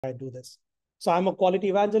I do this. So I'm a quality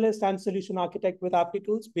evangelist and solution architect with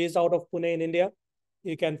Applitools based out of Pune in India.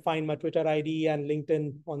 You can find my Twitter ID and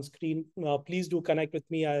LinkedIn on screen. Please do connect with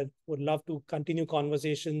me. I would love to continue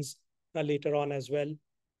conversations later on as well.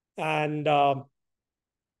 And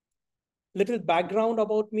little background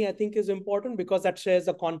about me, I think, is important because that shares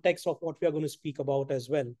the context of what we are going to speak about as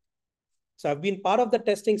well. So I've been part of the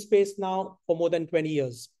testing space now for more than 20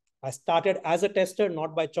 years. I started as a tester,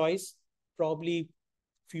 not by choice. Probably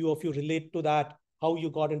few of you relate to that, how you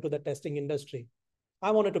got into the testing industry.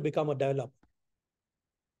 I wanted to become a developer.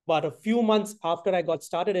 But a few months after I got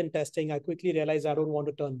started in testing, I quickly realized I don't want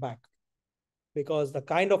to turn back because the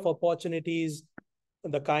kind of opportunities,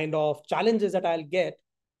 the kind of challenges that I'll get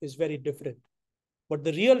is very different. But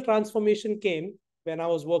the real transformation came when I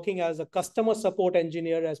was working as a customer support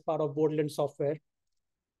engineer as part of Borderland Software.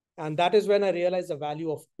 And that is when I realized the value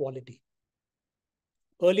of quality.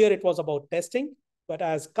 Earlier, it was about testing, but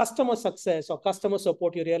as customer success or customer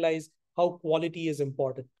support, you realize how quality is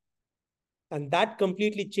important. And that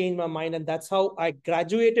completely changed my mind. And that's how I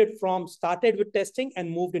graduated from, started with testing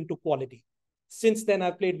and moved into quality. Since then,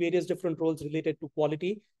 I've played various different roles related to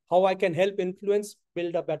quality, how I can help influence,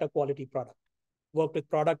 build a better quality product. Worked with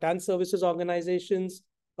product and services organizations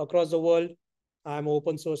across the world. I'm an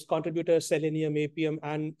open source contributor, Selenium, APM,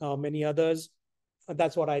 and many others.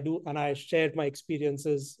 That's what I do. And I shared my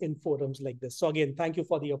experiences in forums like this. So again, thank you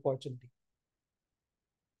for the opportunity.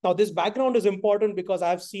 Now, this background is important because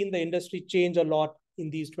I've seen the industry change a lot in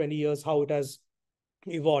these 20 years, how it has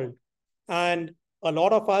evolved. And a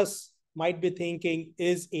lot of us might be thinking,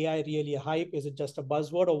 is AI really a hype? Is it just a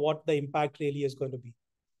buzzword, or what the impact really is going to be?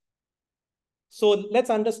 So let's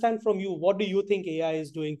understand from you, what do you think AI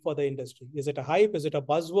is doing for the industry? Is it a hype? Is it a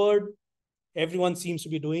buzzword? Everyone seems to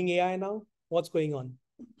be doing AI now. What's going on?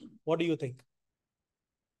 What do you think?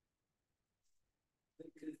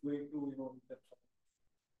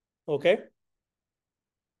 Okay.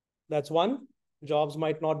 That's one. Jobs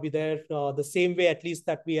might not be there the same way, at least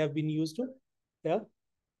that we have been used to. Yeah.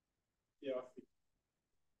 Yeah.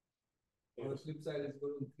 On the flip side, it's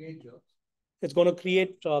going to create jobs. It's going to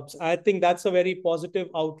create jobs. I think that's a very positive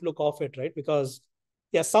outlook of it, right? Because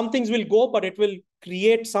yeah, some things will go, but it will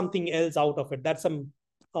create something else out of it. That's some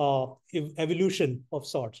evolution of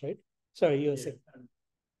sorts, right? Sorry, you were saying.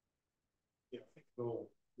 Yeah, I think they'll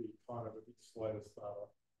be kind of a bit slow to start off.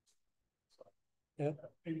 So, yeah,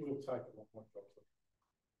 people will take a lot more jobs.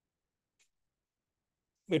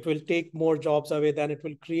 It will take more jobs away than it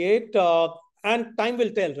will create. And time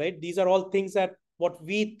will tell, right? These are all things that what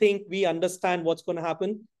we think we understand what's going to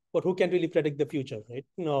happen, but who can really predict the future, right?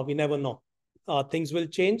 No, we never know. Things will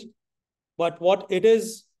change. But what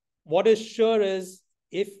is sure is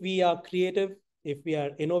if we are creative, if we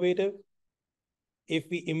are innovative, if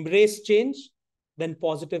we embrace change, then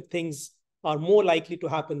positive things are more likely to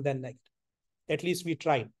happen than negative. At least we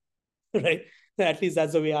tried, right? At least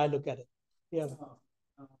that's the way I look at it. Yeah.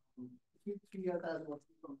 You see us as what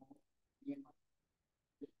we promote,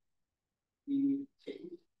 we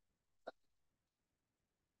change.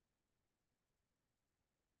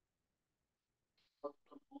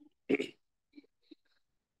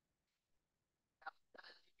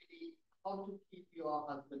 How to keep your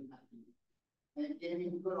husband happy. And it gave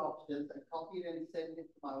me good options. I copied and sent it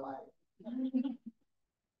to my wife.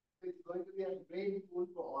 It's going to be a great tool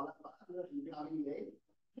for all of us in the coming days.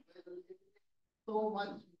 So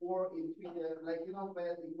much more into the, like,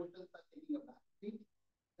 where the emotions are taking a backseat,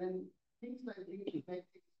 then things like these make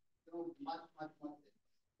it, much better.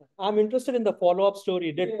 I'm interested in the follow-up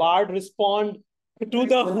story. Did Bard respond to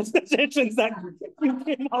the suggestions that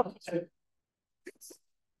came out?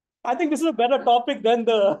 I think this is a better topic than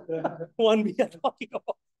the one we are talking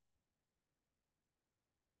about.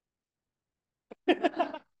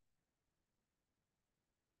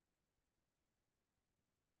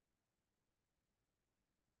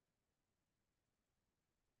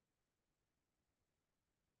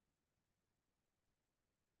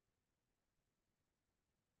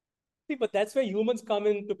 See, but that's where humans come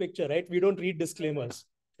into picture, right? We don't read disclaimers.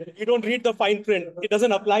 We don't read the fine print. It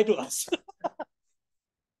doesn't apply to us.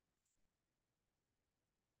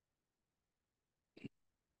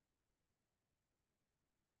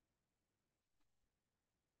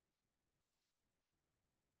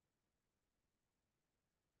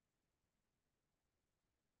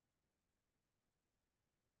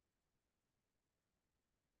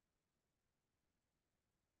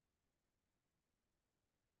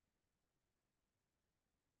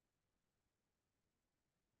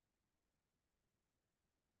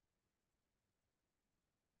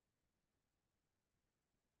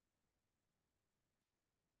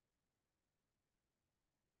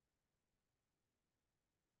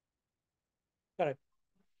 Correct.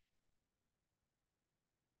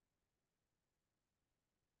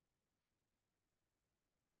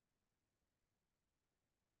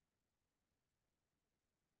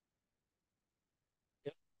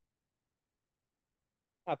 Yeah.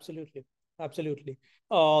 Absolutely. Absolutely.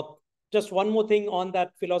 Uh, just one more thing on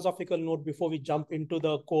that philosophical note before we jump into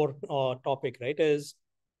the core topic, right? Is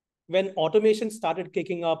when automation started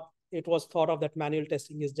kicking up, it was thought of that manual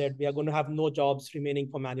testing is dead. We are going to have no jobs remaining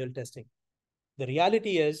for manual testing. The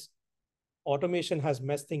reality is automation has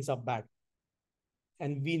messed things up bad.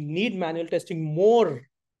 And we need manual testing more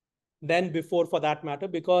than before for that matter,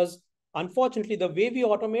 because unfortunately, the way we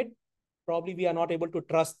automate, probably we are not able to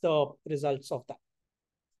trust the results of that,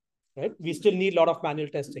 right? We still need a lot of manual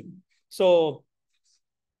testing. So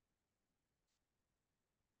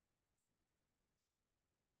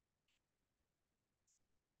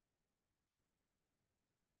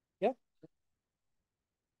yeah,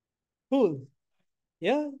 cool.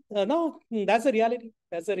 Yeah, no, that's a reality.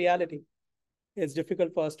 That's a reality. It's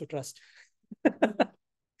difficult for us to trust.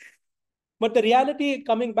 But the reality,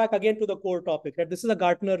 coming back again to the core topic, right? This is a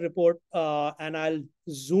Gartner report, and I'll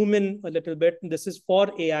zoom in a little bit. This is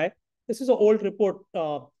for AI. This is an old report,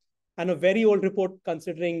 and a very old report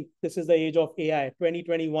considering this is the age of AI,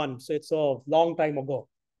 2021. So it's a long time ago.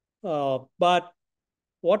 But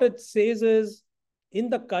what it says is, in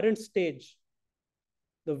the current stage,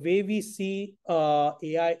 the way we see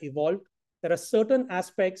AI evolve, there are certain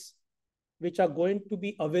aspects which are going to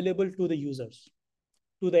be available to the users,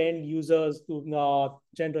 to the end users, to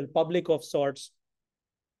general public of sorts.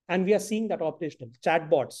 And we are seeing that operational.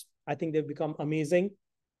 Chatbots, I think they've become amazing.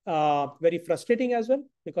 Very frustrating as well,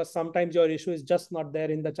 because sometimes your issue is just not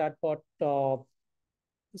there in the chatbot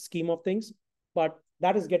scheme of things, but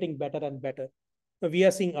that is getting better and better. We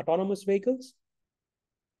are seeing autonomous vehicles.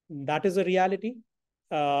 That is a reality.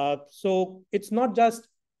 So it's not just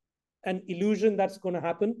an illusion that's going to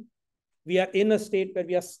happen. We are in a state where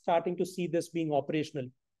we are starting to see this being operational.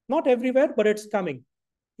 Not everywhere, but it's coming.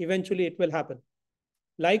 Eventually, it will happen.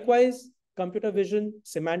 Likewise, computer vision,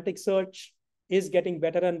 semantic search is getting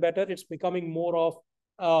better and better. It's becoming more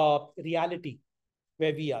of reality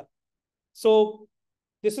where we are. So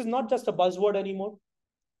this is not just a buzzword anymore.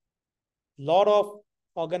 A lot of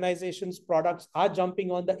organizations, products are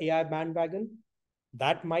jumping on the AI bandwagon.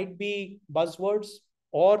 That might be buzzwords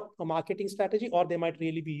or a marketing strategy, or they might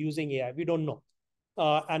really be using AI. We don't know.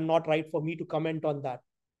 And not right for me to comment on that.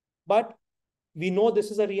 But we know this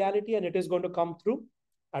is a reality and it is going to come through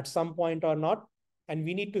at some point or not. And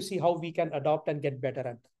we need to see how we can adopt and get better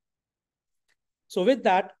at that. So with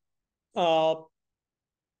that,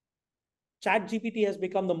 ChatGPT has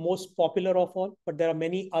become the most popular of all, but there are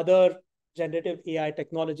many other generative AI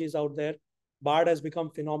technologies out there. Bard has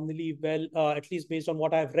become phenomenally well, at least based on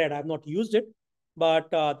what I've read. I've not used it,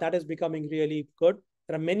 but that is becoming really good.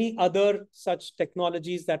 There are many other such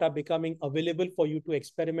technologies that are becoming available for you to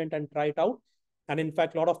experiment and try it out. And in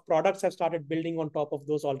fact, a lot of products have started building on top of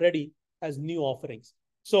those already as new offerings.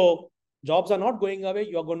 So jobs are not going away.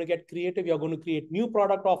 You're going to get creative. You're going to create new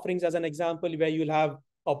product offerings, as an example, where you'll have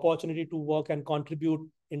opportunity to work and contribute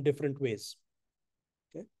in different ways.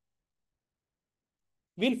 Okay.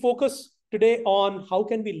 We'll focus today on how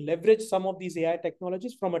can we leverage some of these AI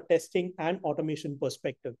technologies from a testing and automation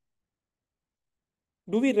perspective.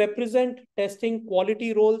 Do we represent testing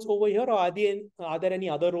quality roles over here, or are there any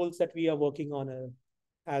other roles that we are working on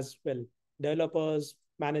as well? Developers,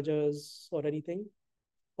 managers, or anything?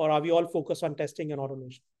 Or are we all focused on testing and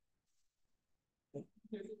automation?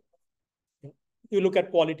 You look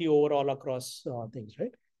at quality overall across things,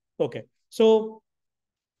 right? Okay. So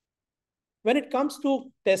when it comes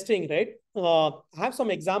to testing, right, I have some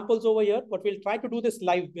examples over here, but we'll try to do this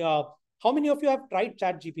live. How many of you have tried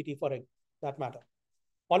ChatGPT for that matter?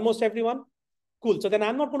 Almost everyone? Cool. So then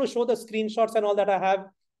I'm not going to show the screenshots and all that I have.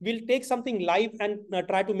 We'll take something live and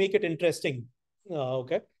try to make it interesting.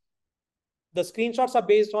 Okay. The screenshots are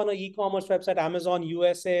based on an e-commerce website, Amazon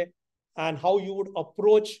USA, and how you would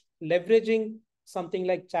approach leveraging something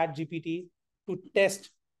like ChatGPT to test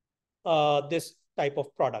this type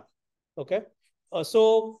of product. Okay.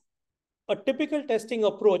 So a typical testing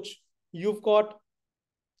approach, you've got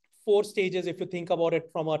 4 stages if you think about it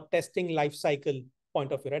from a testing life cycle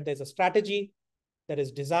point of view, right? There's a strategy, there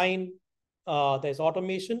is design, there's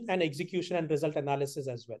automation and execution and result analysis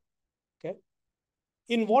as well. Okay.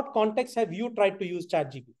 In what context have you tried to use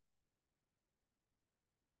ChatGPT?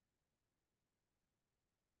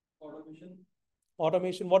 Automation.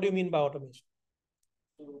 Automation. What do you mean by automation?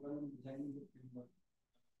 So when I'm designing the framework,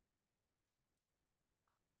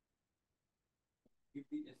 give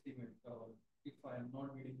the estimate if I am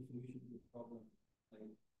not getting the solution to this problem, like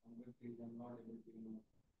on web page, I'm not able to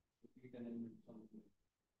repeat an element or something.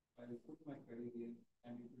 I will put my query here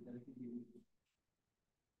and it will directly give me.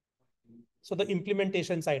 So the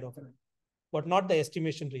implementation side of it, but not the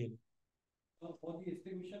estimation really. For the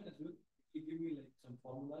estimation as well, it will give me like some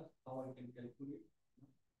formulas, how I can calculate.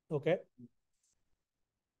 Okay.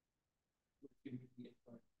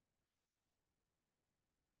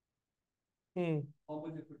 How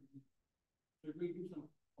much it would be. So it will give some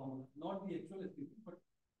formula, not the actual estimate, but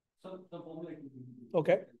some formula it will give.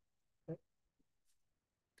 Okay.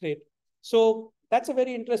 Great. So that's a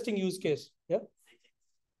very interesting use case. Yeah.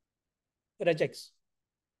 Regex.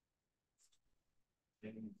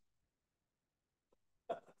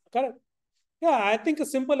 Correct. Yeah, I think a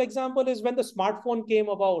simple example is when the smartphone came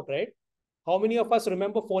about, right? How many of us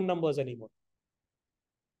remember phone numbers anymore?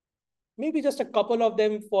 Maybe just a couple of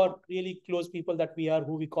them for really close people that we are,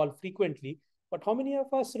 who we call frequently. But how many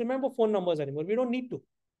of us remember phone numbers anymore? We don't need to.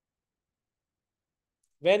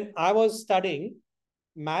 When I was studying,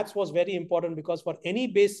 maths was very important because for any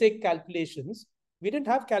basic calculations, we didn't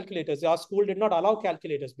have calculators. Our school did not allow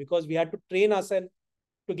calculators because we had to train ourselves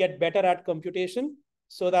to get better at computation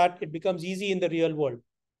so that it becomes easy in the real world.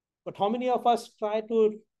 But how many of us try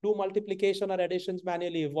to do multiplication or additions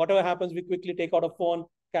manually? If whatever happens, we quickly take out a phone,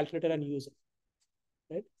 calculator, and use it.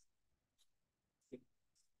 Right?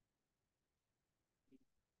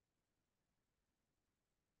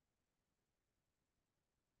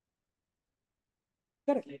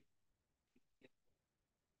 Correct.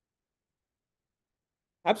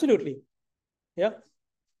 Absolutely. Yeah.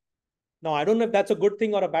 Now, I don't know if that's a good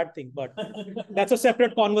thing or a bad thing, but that's a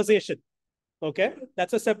separate conversation. Okay.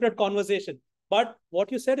 That's a separate conversation. But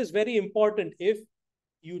what you said is very important. If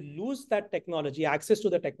you lose that technology, access to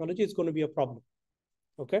the technology, it's going to be a problem.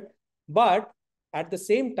 Okay. But at the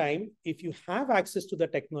same time, if you have access to the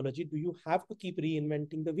technology, do you have to keep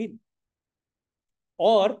reinventing the wheel?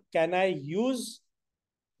 Or can I use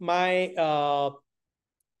my,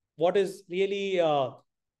 what is really an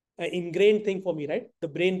ingrained thing for me, right? The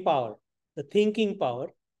brain power, the thinking power,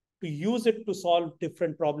 to use it to solve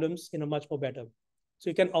different problems in a much more better way. So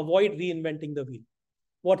you can avoid reinventing the wheel.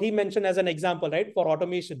 What he mentioned as an example, right? For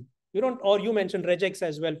automation, you don't, or you mentioned regex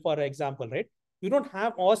as well, for example, right? You don't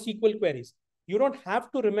have all SQL queries. You don't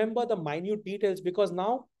have to remember the minute details because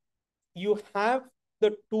now you have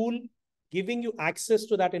the tool giving you access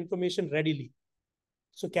to that information readily.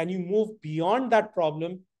 So can you move beyond that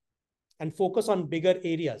problem and focus on bigger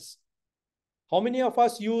areas? How many of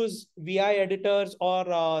us use VI editors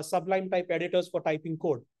or Sublime type editors for typing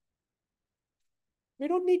code? We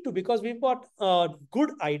don't need to because we've got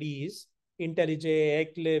good IDEs, IntelliJ,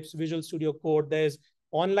 Eclipse, Visual Studio Code. There's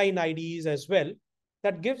online IDEs as well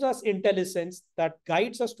that gives us intelligence that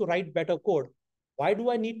guides us to write better code. Why do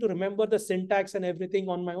I need to remember the syntax and everything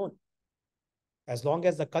on my own? As long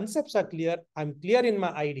as the concepts are clear, I'm clear in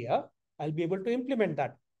my idea, I'll be able to implement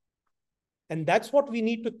that. And that's what we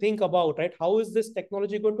need to think about, right? How is this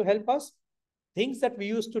technology going to help us? Things that we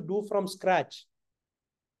used to do from scratch,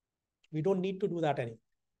 we don't need to do that anymore.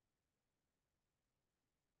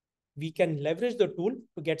 We can leverage the tool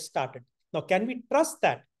to get started. Now, can we trust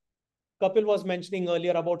that? Kapil was mentioning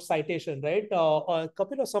earlier about citation, right?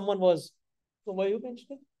 Kapil or someone was, were you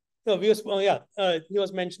mentioning? No, he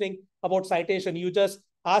was mentioning about citation. You just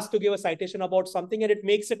ask to give a citation about something and it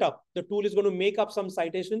makes it up. The tool is going to make up some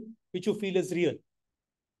citation which you feel is real.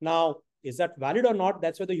 Now, is that valid or not?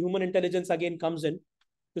 That's where the human intelligence again comes in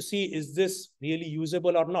to see, is this really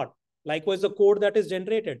usable or not? Likewise, the code that is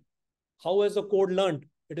generated. How is the code learned?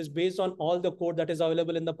 It is based on all the code that is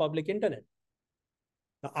available in the public internet.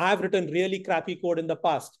 Now, I have written really crappy code in the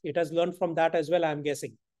past. It has learned from that as well, I'm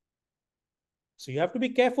guessing. So you have to be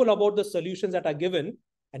careful about the solutions that are given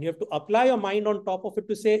and you have to apply your mind on top of it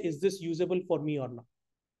to say, is this usable for me or not?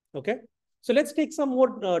 Okay. So let's take some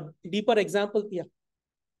more deeper examples. Yeah.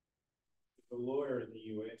 The lawyer in the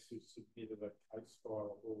US who submitted a case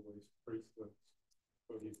file of all these precedents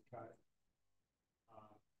for his case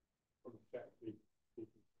from ChatGPT.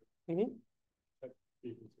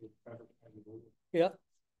 Yeah.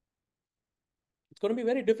 It's going to be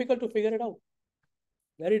very difficult to figure it out.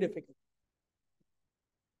 Very difficult.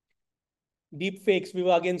 Deep fakes, we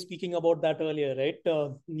were again speaking about that earlier, right?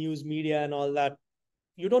 News media and all that.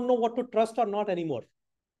 You don't know what to trust or not anymore.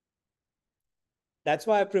 That's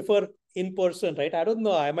why I prefer in person, right? I don't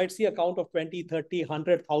know. I might see a count of 20, 30,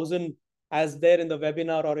 100,000 as there in the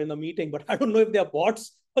webinar or in the meeting, but I don't know if they're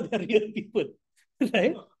bots or they're real people,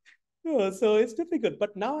 right? So it's difficult.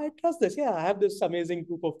 But now I trust this. Yeah, I have this amazing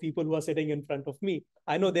group of people who are sitting in front of me.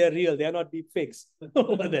 I know they're real. They're not deep fakes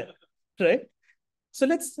over there, right? So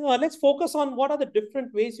let's focus on what are the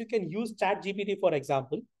different ways you can use ChatGPT, for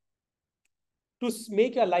example, to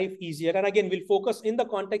make your life easier. And again, we'll focus in the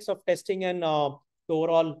context of testing and the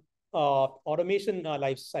overall automation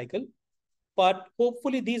life cycle. But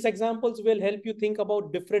hopefully these examples will help you think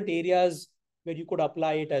about different areas where you could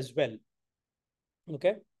apply it as well.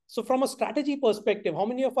 Okay. So from a strategy perspective, how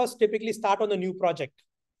many of us typically start on a new project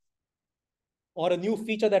or a new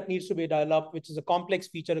feature that needs to be developed, which is a complex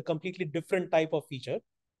feature, a completely different type of feature,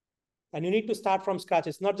 and you need to start from scratch?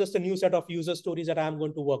 It's not just a new set of user stories that I'm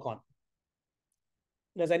going to work on.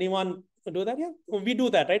 Does anyone do that? Yeah, we do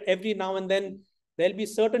that, right? Every now and then there'll be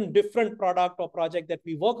certain different product or project that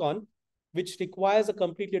we work on, which requires a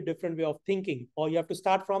completely different way of thinking, or you have to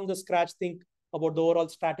start from the scratch, think about the overall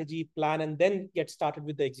strategy plan, and then get started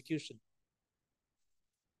with the execution.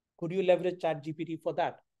 Could you leverage ChatGPT for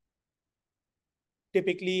that?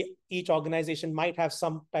 Typically, each organization might have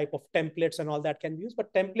some type of templates and all that can be used,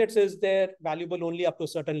 but templates is there valuable only up to a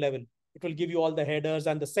certain level. It will give you all the headers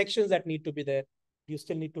and the sections that need to be there. You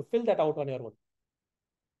still need to fill that out on your own.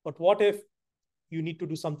 But what if you need to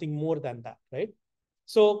do something more than that, right?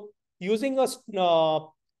 So using that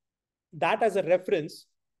as a reference,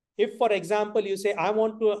 if, for example, you say,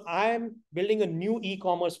 I'm building a new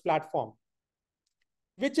e-commerce platform,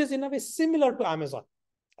 which is in a way similar to Amazon.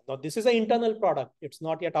 Now, this is an internal product. It's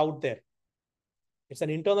not yet out there. It's an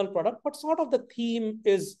internal product, but sort of the theme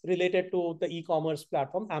is related to the e-commerce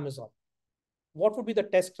platform, Amazon. What would be the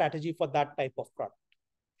test strategy for that type of product?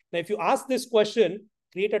 Now, if you ask this question,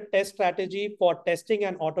 create a test strategy for testing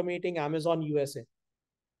and automating Amazon USA,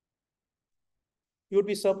 you would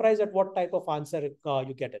be surprised at what type of answer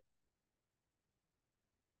you get it.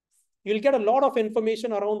 You'll get a lot of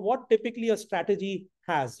information around what typically a strategy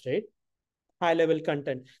has, right? High level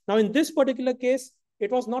content. Now, in this particular case, it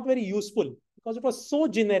was not very useful because it was so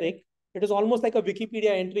generic. It is almost like a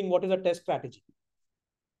Wikipedia entering what is a test strategy.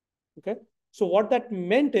 Okay. So what that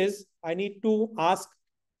meant is I need to ask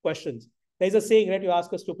questions. There's a saying, right? You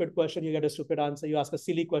ask a stupid question, you get a stupid answer. You ask a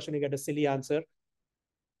silly question, you get a silly answer.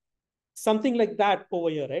 Something like that over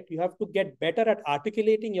here, right? You have to get better at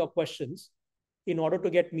articulating your questions in order to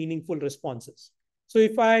get meaningful responses. So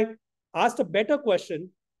if I asked a better question,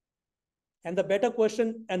 and the better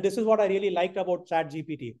question, and this is what I really liked about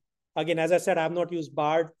ChatGPT. Again, as I said, I have not used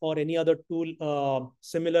Bard or any other tool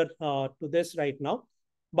similar to this right now,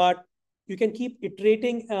 but you can keep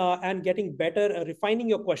iterating and getting better, refining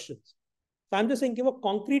your questions. So I'm just saying, give a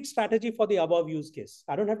concrete strategy for the above use case.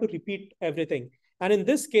 I don't have to repeat everything. And in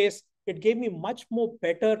this case, it gave me much more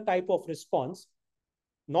better type of response,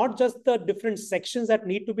 not just the different sections that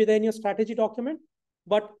need to be there in your strategy document,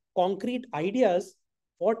 but concrete ideas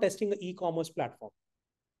for testing the e-commerce platform.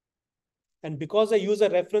 And because I use a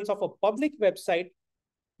reference of a public website,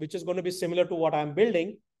 which is going to be similar to what I'm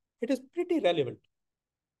building, it is pretty relevant.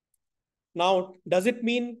 Now, does it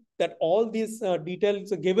mean that all these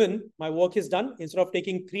details are given, my work is done? Instead of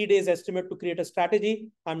taking 3 days estimate to create a strategy,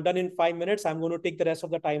 I'm done in 5 minutes. I'm going to take the rest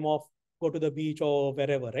of the time off, go to the beach or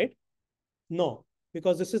wherever, right? No,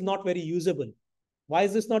 because this is not very usable. Why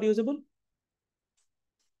is this not usable?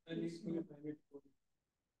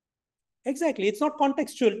 Exactly. It's not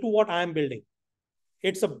contextual to what I'm building.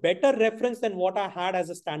 It's a better reference than what I had as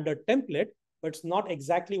a standard template, but it's not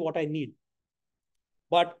exactly what I need.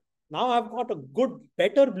 But now I've got a good,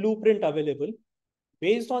 better blueprint available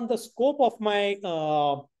based on the scope of my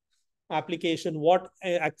application, what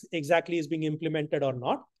exactly is being implemented or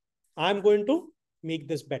not. I'm going to make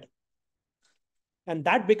this better. And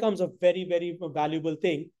that becomes a very, very valuable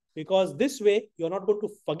thing, because this way you're not going to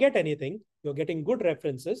forget anything. You're getting good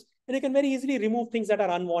references, and you can very easily remove things that are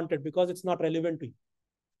unwanted because it's not relevant to you.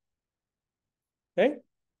 Right?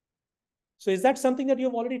 So is that something that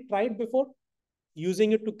you've already tried before?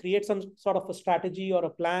 Using it to create some sort of a strategy or a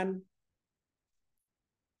plan?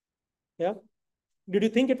 Yeah. Did you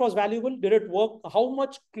think it was valuable? Did it work?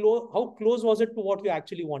 How close was it to what you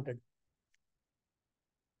actually wanted?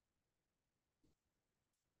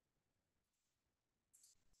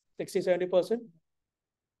 60, 70%?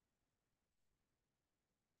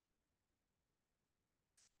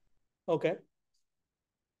 Okay.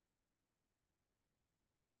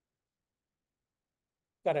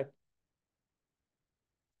 Correct.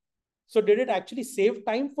 So did it actually save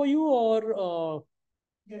time for you, or?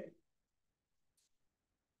 Yeah.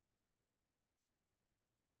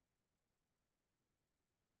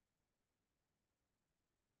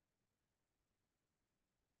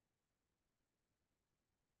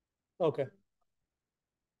 Okay.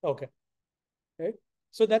 Okay. Right.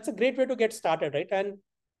 So that's a great way to get started, right? And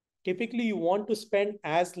typically you want to spend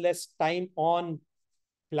as less time on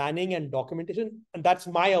planning and documentation. And that's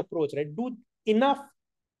my approach, right? Do enough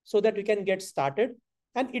so that you can get started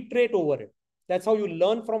and iterate over it. That's how you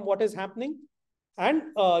learn from what is happening and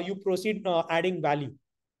you proceed adding value.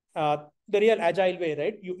 The real agile way,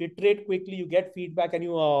 right? You iterate quickly, you get feedback, and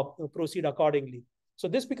you proceed accordingly. So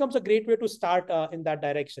this becomes a great way to start in that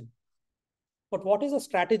direction. But what is a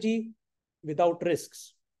strategy without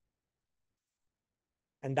risks?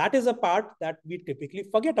 And that is a part that we typically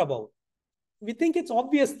forget about. We think it's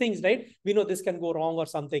obvious things, right? We know this can go wrong or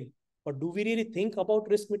something, but do we really think about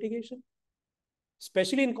risk mitigation?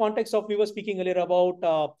 Especially in context of, we were speaking earlier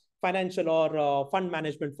about financial or fund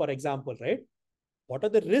management, for example, right? What are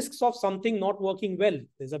the risks of something not working well?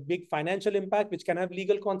 There's a big financial impact, which can have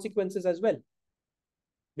legal consequences as well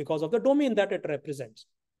because of the domain that it represents.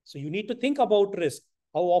 So you need to think about risk.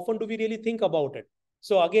 How often do we really think about it?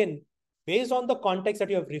 So again, based on the context that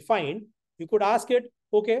you have refined, you could ask it,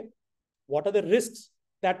 okay, what are the risks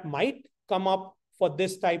that might come up for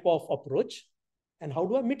this type of approach? And how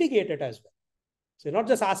do I mitigate it as well? So you're not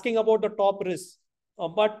just asking about the top risks,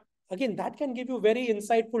 but again, that can give you very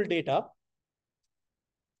insightful data.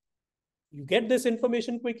 You get this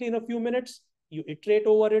information quickly in a few minutes, you iterate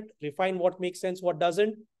over it, refine what makes sense, what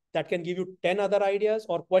doesn't. That can give you 10 other ideas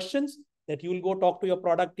or questions that you will go talk to your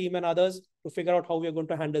product team and others to figure out how we are going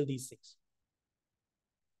to handle these things.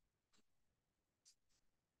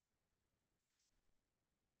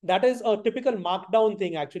 That is a typical markdown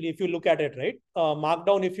thing, actually, if you look at it, right?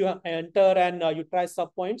 Markdown, if you enter and you try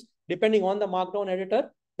sub points, depending on the markdown editor,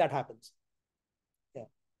 that happens. Yeah.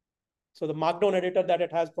 So the markdown editor that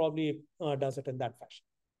it has probably does it in that fashion.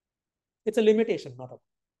 It's a limitation, not a,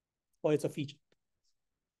 or it's a feature.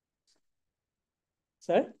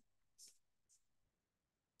 Sorry?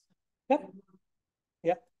 Yeah.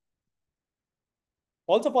 Yeah.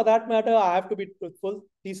 Also, for that matter, I have to be truthful.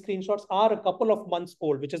 These screenshots are a couple of months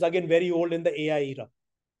old, which is again very old in the AI era.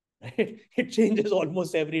 Right? It changes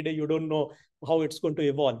almost every day. You don't know how it's going to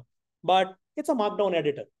evolve. But it's a markdown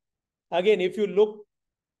editor. Again, if you look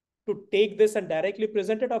to take this and directly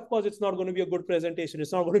present it, of course, it's not going to be a good presentation.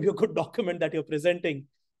 It's not going to be a good document that you're presenting,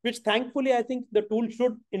 which thankfully, I think the tool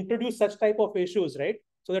should introduce such type of issues, right?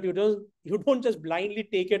 So that you don't just blindly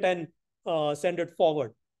take it and send it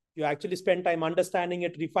forward. You actually spend time understanding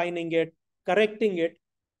it, refining it, correcting it,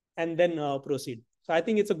 and then proceed. So I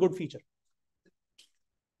think it's a good feature.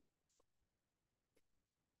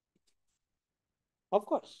 Of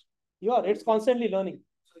course, you are. It's constantly learning.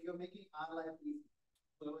 So you're making our life easy.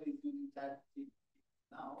 Whoever is using ChatGPT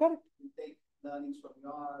now, correct, you take learnings from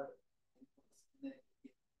your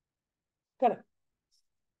inputs. Correct.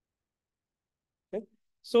 Okay.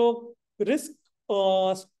 So risk,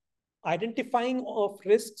 identifying of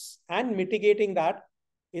risks and mitigating that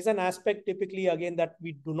is an aspect typically, again, that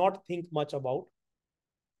we do not think much about.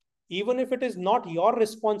 Even if it is not your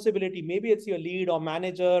responsibility, maybe it's your lead or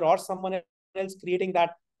manager or someone else creating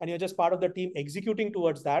that, and you're just part of the team executing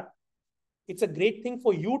towards that. It's a great thing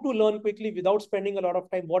for you to learn quickly without spending a lot of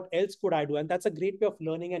time. What else could I do? And that's a great way of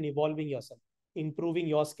learning and evolving yourself, improving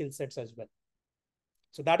your skill sets as well.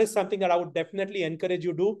 So that is something that I would definitely encourage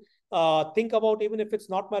you to think about, even if it's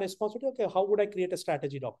not my responsibility. Okay, how would I create a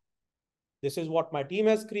strategy doc? This is what my team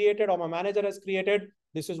has created or my manager has created.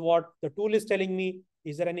 This is what the tool is telling me.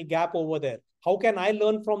 Is there any gap over there? How can I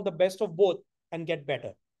learn from the best of both and get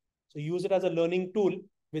better? So use it as a learning tool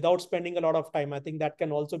without spending a lot of time. I think that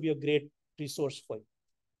can also be a great resource for you.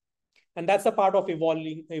 And that's a part of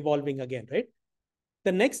evolving again, right?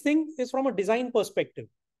 The next thing is from a design perspective.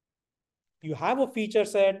 You have a feature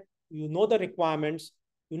set, you know the requirements,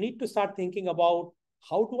 you need to start thinking about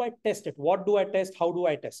how do I test it? What do I test? How do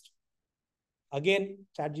I test? Again,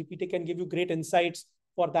 ChatGPT can give you great insights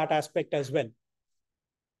for that aspect as well.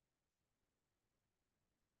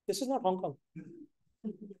 This is not Hong Kong.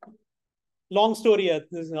 Long story here.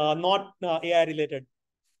 This is not AI related.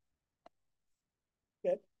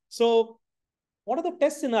 Okay. So what are the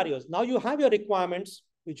test scenarios? Now you have your requirements,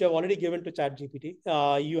 which you have already given to ChatGPT.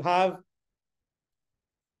 You have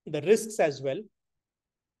the risks as well.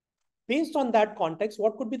 Based on that context,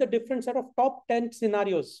 what could be the different set of top 10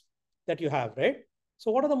 scenarios that you have, right?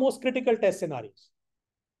 So what are the most critical test scenarios?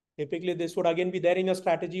 Typically, this would again be there in your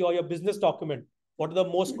strategy or your business document. What are the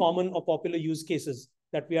most common or popular use cases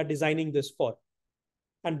that we are designing this for?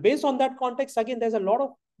 And based on that context, again, there's a lot of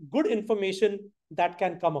good information that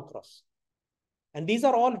can come across. And these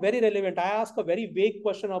are all very relevant. I ask a very vague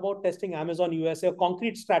question about testing Amazon USA, a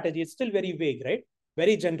concrete strategy. It's still very vague, right?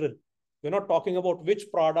 Very general. We're not talking about which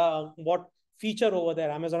product, what feature over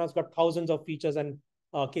there. Amazon has got thousands of features and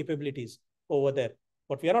capabilities over there.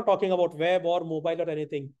 But we are not talking about web or mobile or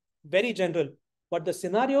anything. Very general. But the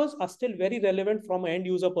scenarios are still very relevant from an end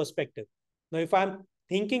user perspective. Now, if I'm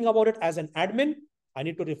thinking about it as an admin, I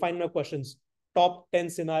need to refine my questions. Top 10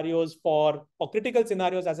 scenarios or critical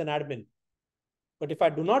scenarios as an admin. But if I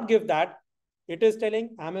do not give that, it is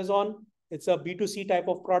telling Amazon, it's a B2C type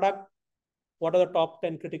of product. What are the top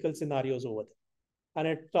 10 critical scenarios over there?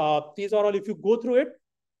 And these are all, if you go through it,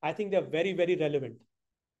 I think they're very, very relevant.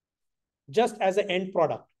 Just as an end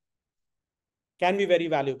product, can be very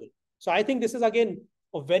valuable. So I think this is, again,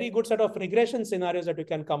 a very good set of regression scenarios that you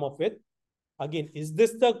can come up with. Again, is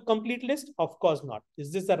this the complete list? Of course not.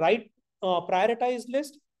 Is this the right prioritized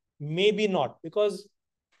list? Maybe not, because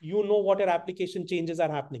you know what your application changes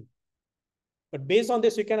are happening. But based on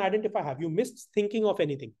this, you can identify, have you missed thinking of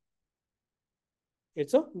anything?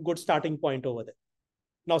 It's a good starting point over there.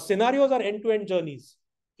 Now, scenarios are end-to-end journeys.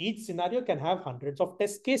 Each scenario can have hundreds of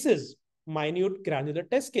test cases, minute granular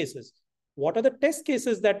test cases. What are the test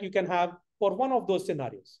cases that you can have for one of those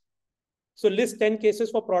scenarios? So list 10 cases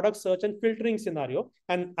for product search and filtering scenario.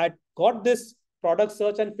 And I got this product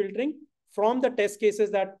search and filtering from the test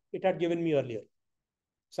cases that it had given me earlier.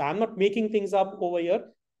 So I'm not making things up over here,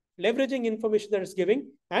 leveraging information that it's giving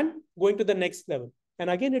and going to the next level. And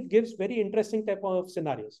again, it gives very interesting type of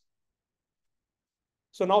scenarios.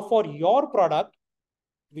 So now for your product,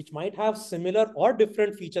 which might have similar or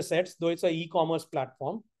different feature sets, though it's an e-commerce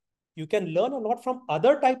platform, you can learn a lot from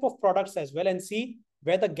other type of products as well and see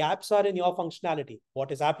where the gaps are in your functionality,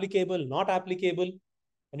 what is applicable, not applicable,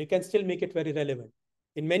 and you can still make it very relevant.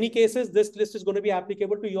 In many cases, this list is going to be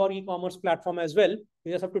applicable to your e-commerce platform as well.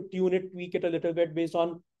 You just have to tune it, tweak it a little bit based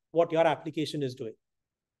on what your application is doing.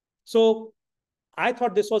 So I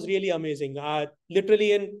thought this was really amazing.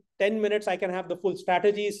 Literally in 10 minutes, I can have the full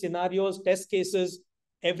strategies, scenarios, test cases,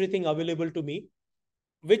 everything available to me,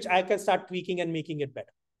 which I can start tweaking and making it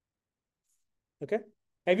better. Okay.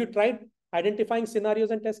 Have you tried identifying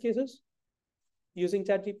scenarios and test cases using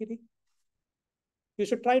ChatGPT? You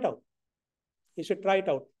should try it out. You should try it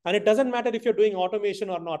out. And it doesn't matter if you're doing automation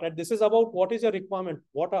or not. Right? This is about what is your requirement,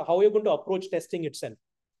 how are you going to approach testing itself.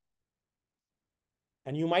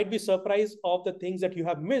 And you might be surprised of the things that you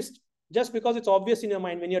have missed just because it's obvious in your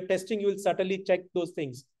mind. When you're testing, you will certainly check those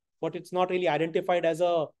things, but it's not really identified as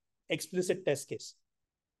a explicit test case.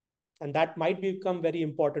 And that might become very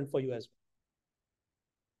important for you as well.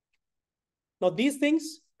 Now, these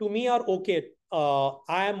things to me are okay.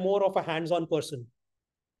 I am more of a hands-on person.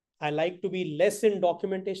 I like to be less in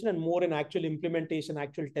documentation and more in actual implementation,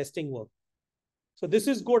 actual testing work. So this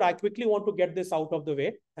is good. I quickly want to get this out of the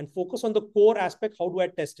way and focus on the core aspect. How do I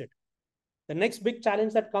test it? The next big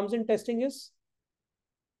challenge that comes in testing is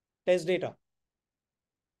test data.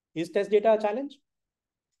 Is test data a challenge?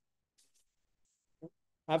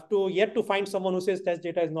 I have yet to find someone who says test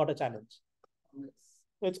data is not a challenge.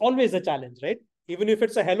 It's always a challenge, right? Even if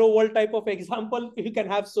it's a hello world type of example, you can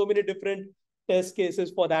have so many different test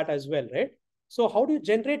cases for that as well, right? So how do you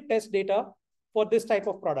generate test data for this type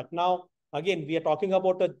of product? Now, again, we are talking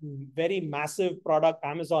about a very massive product,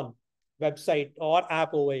 Amazon website or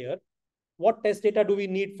app over here. What test data do we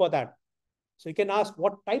need for that? So you can ask,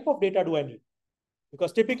 what type of data do I need?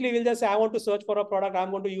 Because typically we'll just say, I want to search for a product.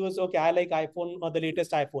 I'm going to use, okay, I like iPhone or the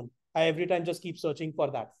latest iPhone. I every time just keep searching for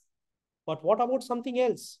that. But what about something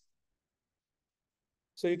else?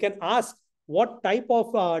 So you can ask, what type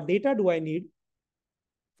of data do I need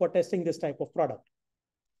for testing this type of product?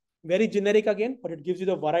 Very generic again, but it gives you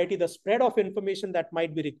the variety, the spread of information that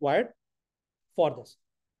might be required for this.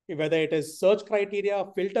 Whether it is search criteria,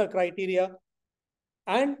 filter criteria,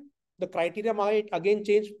 and the criteria might again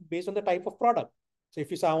change based on the type of product. So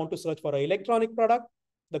if you say, I want to search for an electronic product,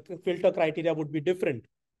 the filter criteria would be different.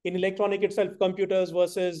 In electronic itself, computers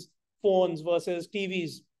versus phones versus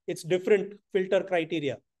TVs, it's different filter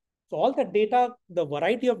criteria. So all that data, the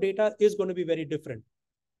variety of data is going to be very different.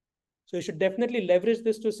 So you should definitely leverage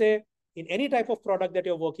this to say, in any type of product that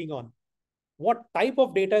you're working on, what type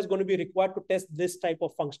of data is going to be required to test this type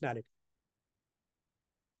of functionality?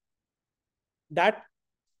 That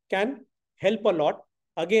can help a lot.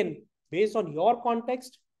 Again, based on your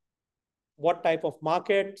context, what type of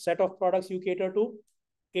market, set of products you cater to,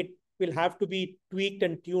 it will have to be tweaked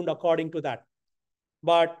and tuned according to that.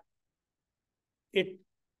 But it,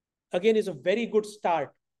 again, is a very good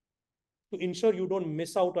start to ensure you don't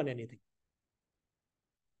miss out on anything.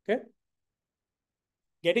 Okay.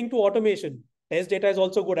 Getting to automation, test data is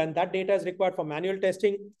also good. And that data is required for manual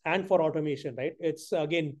testing and for automation, right? It's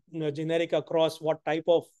again, generic across what type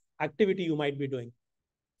of activity you might be doing.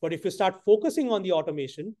 But if you start focusing on the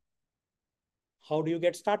automation, How do you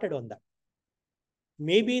get started on that?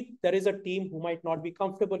 Maybe there is a team who might not be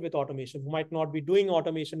comfortable with automation, who might not be doing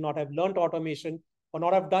automation, not have learned automation, or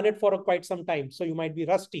not have done it for quite some time. So you might be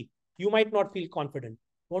rusty. You might not feel confident.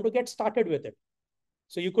 You want to get started with it.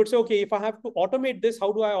 So you could say, okay, if I have to automate this,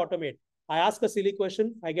 how do I automate? I ask a silly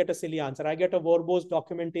question, I get a silly answer. I get a verbose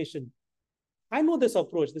documentation. I know this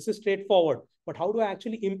approach. This is straightforward. But how do I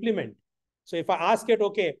actually implement? So if I ask it,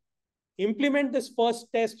 okay, implement this first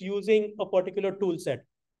test using a particular tool set,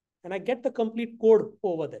 and I get the complete code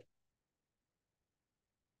over there.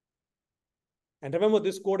 And remember,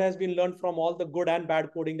 this code has been learned from all the good and bad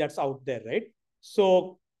coding that's out there, right?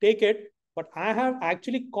 So take it, but I have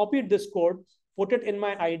actually copied this code, put it in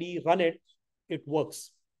my IDE, run it, it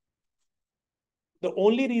works. The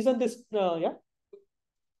only reason this,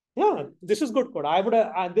 yeah, this is good code. I would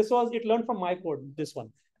have, this was, it learned from my code, this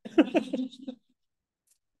one.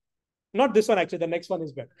 Not this one, actually, the next one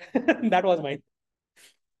is better. That was mine.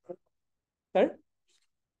 Right?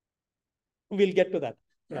 We'll get to that.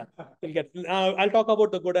 Yeah, we'll get. I'll talk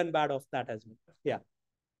about the good and bad of that as well. Yeah.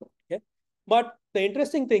 Okay. But the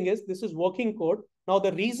interesting thing is, this is working code. Now,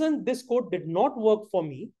 the reason this code did not work for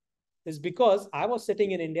me is because I was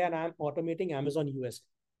sitting in India and I'm automating Amazon US.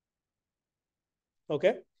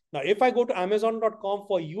 Okay. Now, if I go to Amazon.com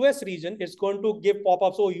for US region, it's going to give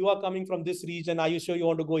pop-ups. Oh, you are coming from this region. Are you sure you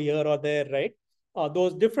want to go here or there, right?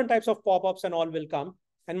 Those different types of pop-ups and all will come.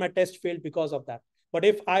 And my test failed because of that. But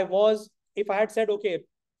if I had said, okay,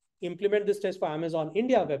 implement this test for Amazon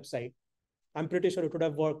India website, I'm pretty sure it would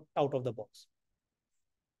have worked out of the box.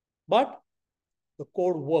 But the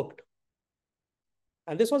code worked.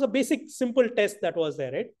 And this was a basic, simple test that was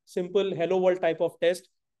there, right? Simple hello world type of test.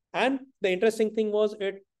 And the interesting thing was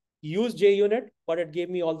it used JUnit, but it gave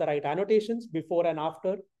me all the right annotations before and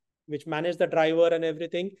after, which managed the driver and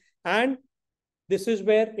everything. And this is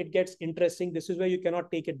where it gets interesting. This is where you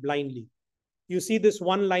cannot take it blindly. You see this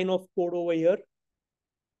one line of code over here.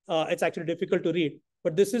 It's actually difficult to read,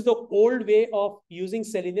 but this is the old way of using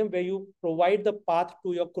Selenium where you provide the path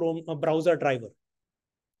to your Chrome browser driver.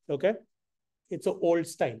 Okay. It's an old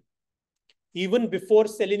style. Even before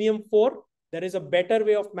Selenium 4, there is a better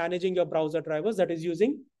way of managing your browser drivers that is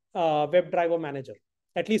using WebDriver Manager,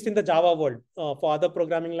 at least in the Java world. For other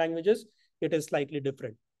programming languages, it is slightly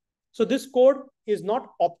different. So this code is not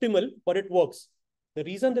optimal, but it works. The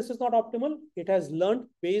reason this is not optimal, it has learned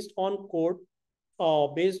based on code,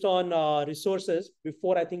 based on resources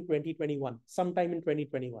before, I think, 2021, sometime in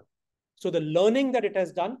 2021. So the learning that it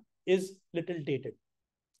has done is little dated.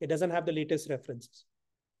 It doesn't have the latest references.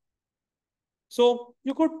 So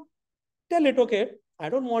you could tell it, okay, I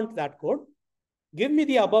don't want that code. Give me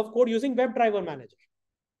the above code using WebDriver Manager.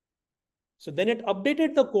 So then it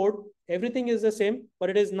updated the code. Everything is the same, but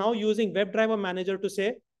it is now using WebDriver Manager to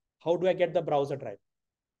say, how do I get the browser driver?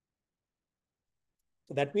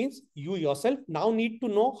 So that means you yourself now need to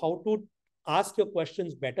know how to ask your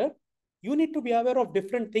questions better. You need to be aware of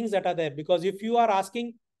different things that are there, because if you are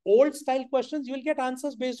asking old style questions, you will get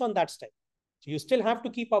answers based on that style. So you still have to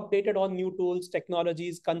keep updated on new tools,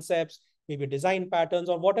 technologies, concepts, maybe design patterns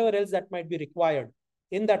or whatever else that might be required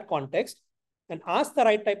in that context, and ask the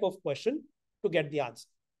right type of question to get the answer.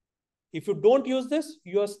 If you don't use this,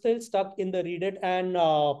 you are still stuck in the Reddit and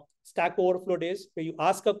Stack Overflow days where you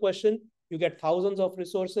ask a question, you get thousands of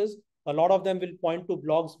resources. A lot of them will point to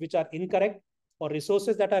blogs which are incorrect or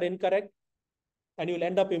resources that are incorrect, and you'll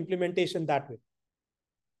end up implementation that way.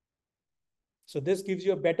 So this gives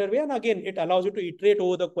you a better way. And again, it allows you to iterate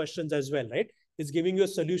over the questions as well, right? It's giving you a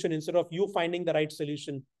solution instead of you finding the right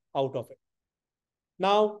solution out of it.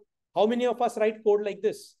 Now, how many of us write code like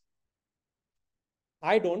this?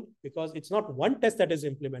 I don't, because it's not one test that is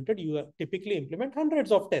implemented. You typically implement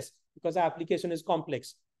hundreds of tests because the application is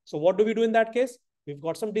complex. So what do we do in that case? We've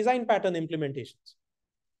got some design pattern implementations.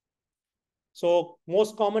 So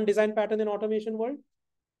most common design pattern in automation world?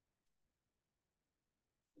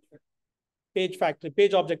 Page factory,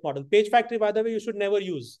 page object model. Page factory, by the way, you should never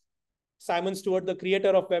use. Simon Stewart, the creator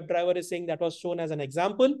of WebDriver, is saying that was shown as an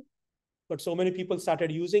example, but so many people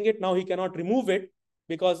started using it. Now he cannot remove it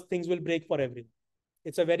because things will break for everyone.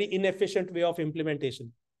 It's a very inefficient way of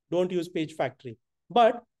implementation. Don't use page factory.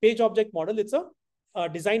 But page object model, it's a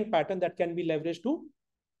design pattern that can be leveraged to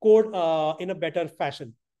code in a better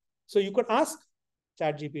fashion. So you could ask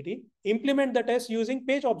ChatGPT, implement the test using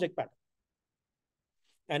page object pattern.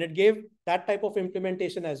 And it gave that type of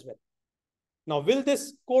implementation as well. Now, will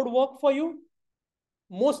this code work for you?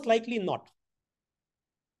 Most likely not.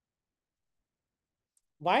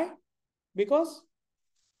 Why? Because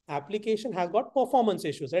application has got performance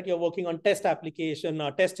issues, right? You're working on test application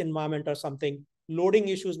or test environment or something. loading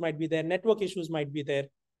issues might be there, network issues might be there.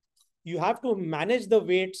 You have to manage the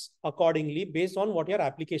weights accordingly based on what your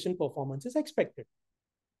application performance is expected.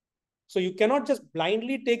 So you cannot just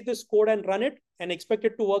blindly take this code and run it and expect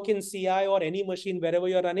it to work in CI or any machine wherever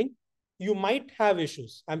you're running. You might have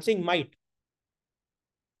issues. I'm saying might.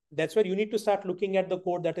 That's where you need to start looking at the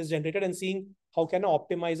code that is generated and seeing how can I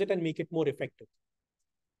optimize it and make it more effective.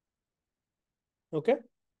 Okay.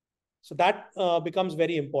 So that becomes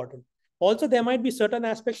very important. Also, there might be certain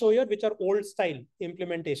aspects over here which are old style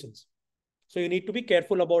implementations. So you need to be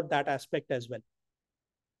careful about that aspect as well.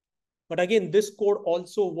 But again, this code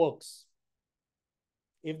also works.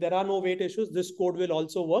 If there are no weight issues, this code will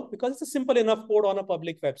also work because it's a simple enough code on a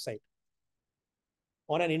public website.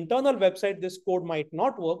 On an internal website, this code might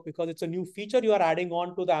not work because it's a new feature you are adding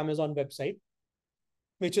on to the Amazon website,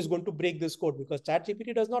 which is going to break this code because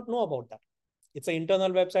ChatGPT does not know about that. It's an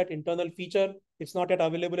internal website, internal feature. It's not yet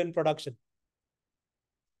available in production.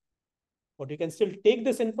 But you can still take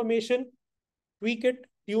this information, tweak it,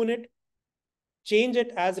 tune it, change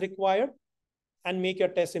it as required, and make your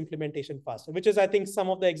test implementation faster, which is, I think, some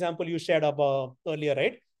of the example you shared about earlier,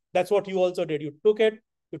 right? That's what you also did. You took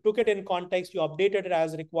it in context, you updated it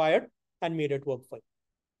as required, and made it work for you.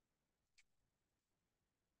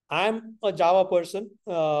 I'm a Java person,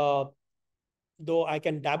 though I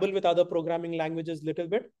can dabble with other programming languages a little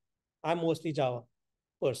bit. I'm mostly Java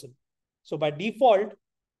person. So by default,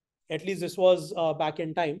 at least this was back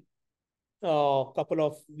in time, a couple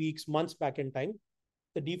of weeks, months back in time,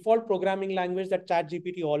 the default programming language that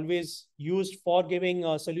ChatGPT always used for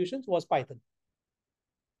giving solutions was Python.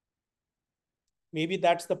 Maybe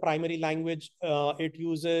that's the primary language it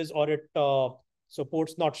uses or it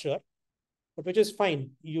supports, not sure, but which is fine.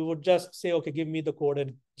 You would just say, okay, give me the code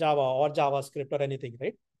in Java or JavaScript or anything,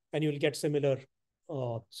 right? And you'll get similar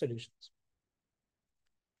solutions.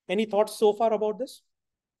 Any thoughts so far about this?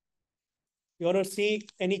 You want to see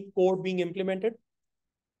any code being implemented?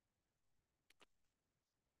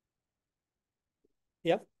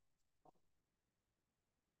 Yeah.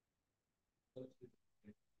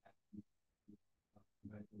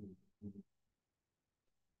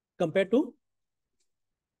 Compared to?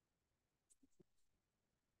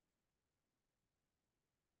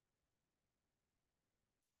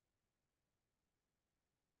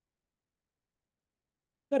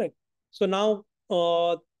 Correct. So now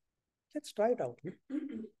let's try it out.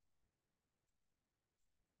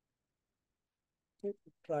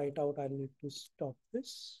 Try it out. I need to stop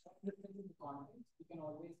this.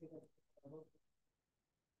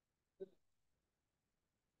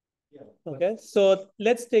 Okay, so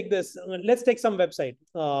let's take this. Let's take some website.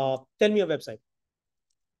 Tell me a website.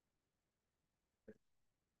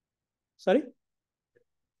 Sorry?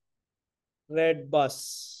 Red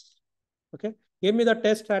Bus. Okay, give me the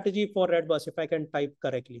test strategy for Red Bus if I can type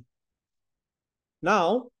correctly.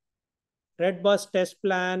 Now, Red Bus test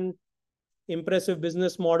plan, impressive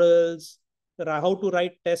business models, how to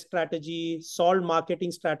write test strategy, solve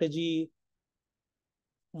marketing strategy.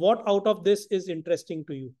 What out of this is interesting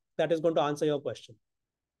to you? That is going to answer your question.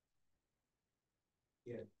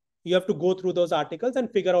 Yeah. You have to go through those articles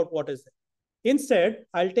and figure out what is there. Instead,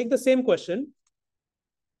 I'll take the same question.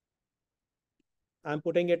 I'm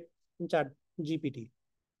putting it in ChatGPT.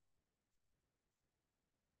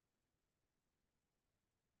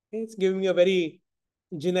 It's giving me a very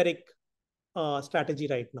generic strategy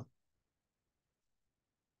right now.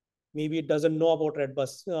 Maybe it doesn't know about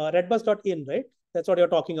Redbus. Redbus.in, right? That's what you're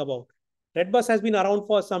talking about. Redbus has been around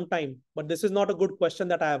for some time, but this is not a good question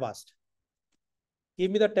that I have asked. Give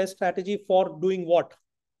me the test strategy for doing what?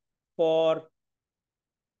 For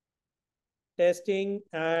testing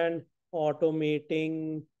and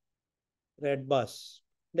automating Redbus.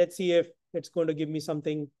 Let's see if it's going to give me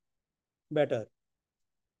something better.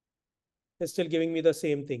 It's still giving me the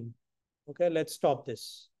same thing. Okay, let's stop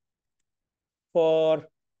this. For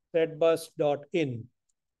redbus.in.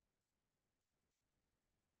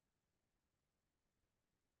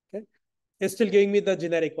 Okay, it's still giving me the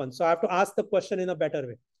generic one. So I have to ask the question in a better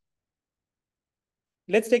way.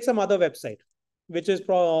 Let's take some other website, which is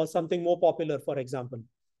something more popular, for example.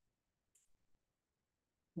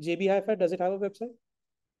 JB Hi-Fi, does it have a website?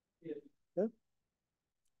 Yes. Yeah.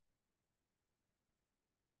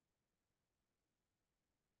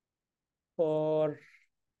 For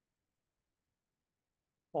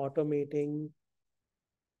automating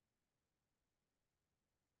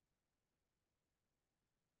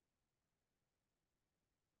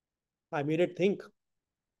I made it think.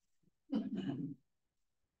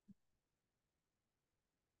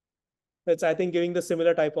 It's, I think, giving the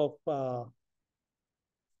similar type of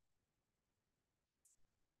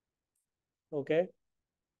Okay.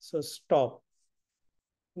 So stop.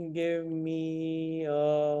 Give me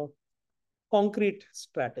a concrete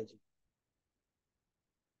strategy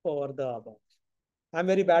for the above. I'm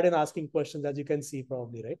very bad in asking questions, as you can see,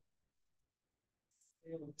 probably, right?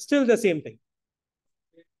 Still the same thing.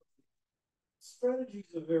 Strategy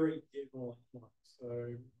is a very general one.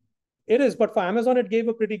 So it is, but for Amazon, it gave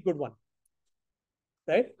a pretty good one,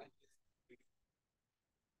 right?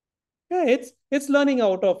 Yeah, it's learning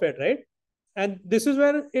out of it, right? And this is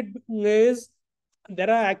where it is. There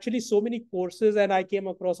are actually so many courses, and I came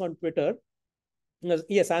across on Twitter.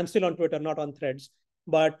 Yes, I'm still on Twitter, not on Threads,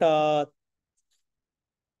 but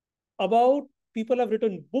about people have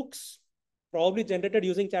written books, probably generated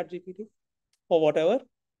using ChatGPT or whatever,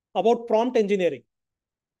 about prompt engineering.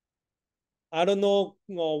 I don't know,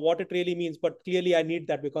 what it really means, but clearly I need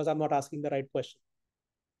that because I'm not asking the right question.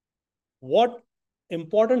 What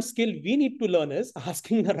important skill we need to learn is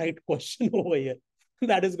asking the right question over here.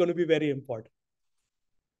 That is going to be very important.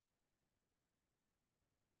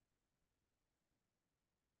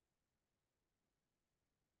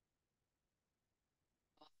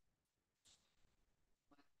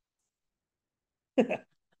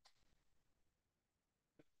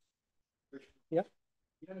 Yeah.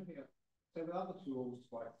 Yeah, yeah. So the other tools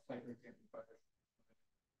like take for example,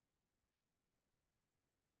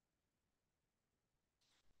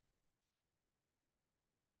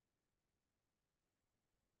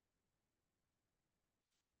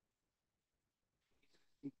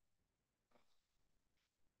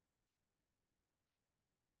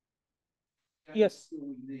 Yes.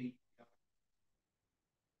 we need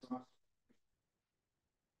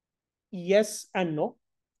Yes and no.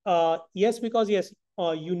 Yes, because yes,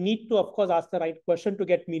 you need to, of course, ask the right question to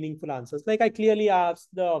get meaningful answers. Like I clearly asked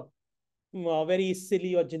the very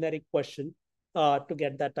silly or generic question to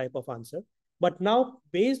get that type of answer. But now,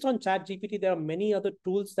 based on ChatGPT, there are many other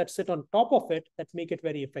tools that sit on top of it that make it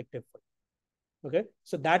very effective for you. Okay,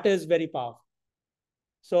 so that is very powerful.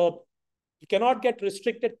 So you cannot get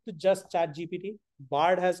restricted to just ChatGPT.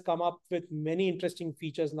 Bard has come up with many interesting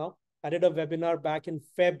features now. I did a webinar back in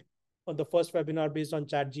Feb on the first webinar based on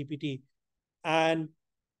ChatGPT. And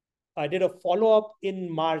I did a follow-up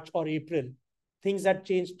in March or April. Things had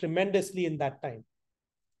changed tremendously in that time.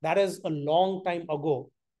 That is a long time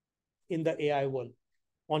ago in the AI world.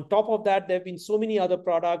 On top of that, there have been so many other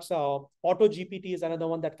products. AutoGPT is another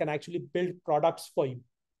one that can actually build products for you.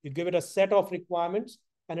 You give it a set of requirements,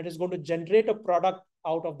 and it is going to generate a product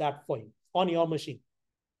out of that for you on your machine.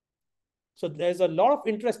 So there's a lot of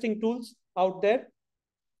interesting tools out there.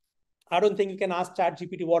 I don't think you can ask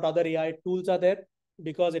ChatGPT what other AI tools are there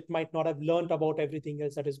because it might not have learned about everything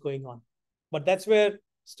else that is going on. But that's where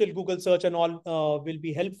still Google search and all will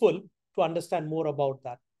be helpful to understand more about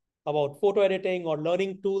that, about photo editing or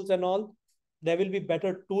learning tools and all. There will be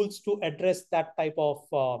better tools to address that type of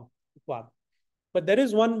requirement. But there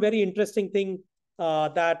is one very interesting thing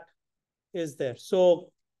that is there.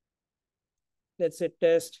 So let's say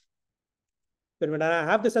test pyramid. And I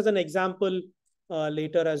have this as an example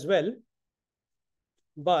later as well.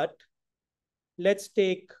 But let's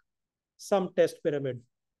take some test pyramid.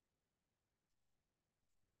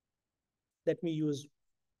 Let me use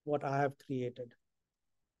what I have created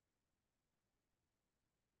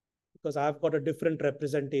because I've got a different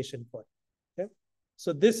representation for it. Okay.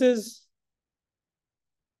 So this is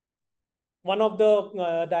one of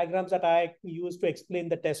the diagrams that I use to explain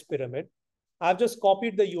the test pyramid. I've just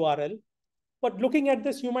copied the URL, but looking at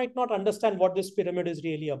this, you might not understand what this pyramid is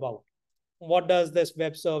really about. What does this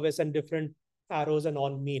web service and different arrows and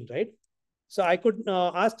all mean, right? So I could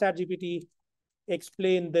ask ChatGPT,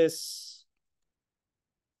 explain this.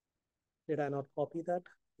 Did I not copy that?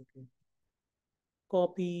 Okay.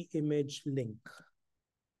 Copy image link.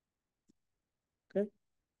 Okay.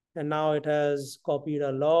 And now it has copied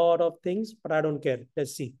a lot of things, but I don't care.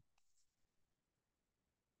 Let's see.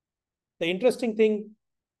 The interesting thing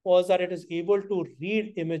was that it is able to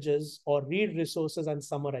read images or read resources and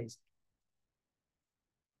summarize.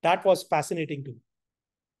 That was fascinating to me.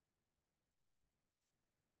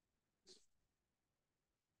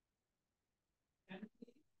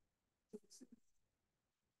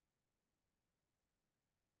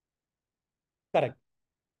 Correct.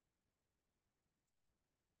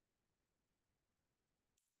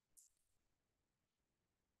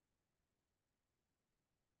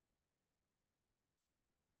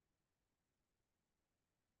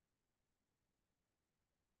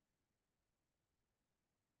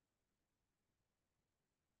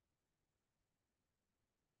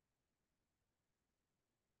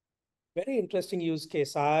 Very interesting use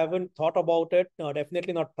case. I haven't thought about it. No,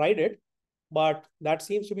 definitely not tried it. but that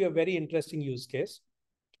seems to be a very interesting use case.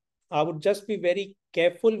 I would just be very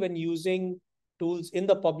careful when using tools in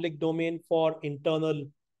the public domain for internal,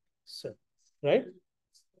 right?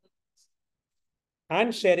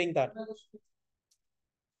 And sharing that.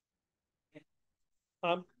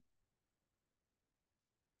 Um,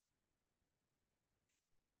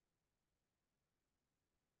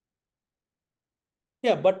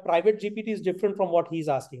 yeah, but private GPT is different from what he's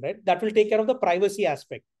asking, right? That will take care of the privacy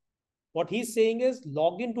aspect. What he's saying is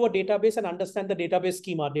log into a database and understand the database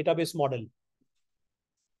schema, database model.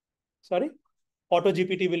 Sorry? Auto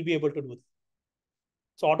GPT will be able to do that.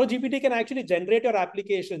 So Auto GPT can actually generate your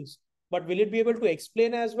applications, but will it be able to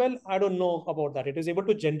explain as well? I don't know about that. It is able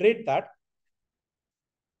to generate that.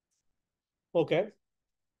 Okay.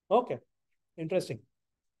 Okay. Interesting.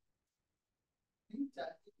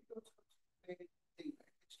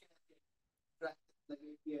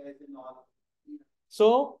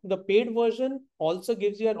 So the paid version also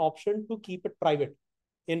gives you an option to keep it private.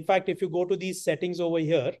 In fact, if you go to these settings over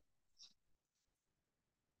here,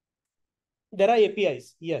 there are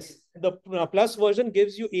APIs. Yes. The plus version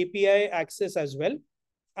gives you API access as well.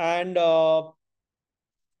 And also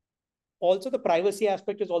the privacy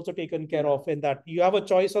aspect is also taken care of in that you have a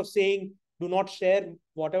choice of saying, do not share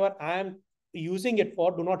whatever I am using it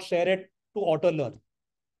for, do not share it to auto learn.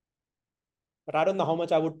 But I don't know how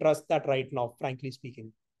much I would trust that right now, frankly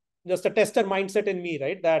speaking. Just a tester mindset in me,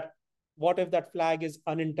 right? That what if that flag is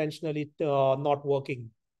unintentionally not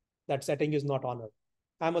working? That setting is not honored.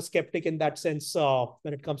 I'm a skeptic in that sense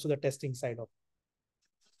when it comes to the testing side of it.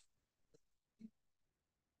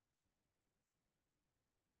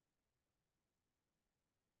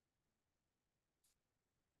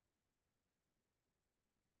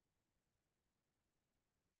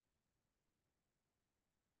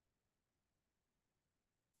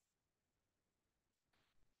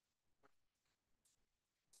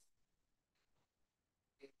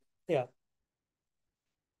 Yeah.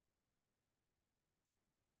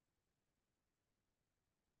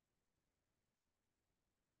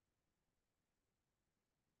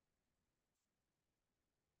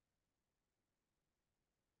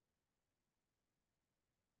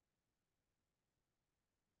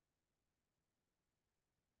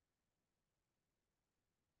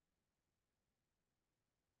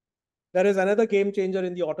 There is another game changer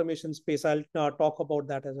in the automation space. I'll talk about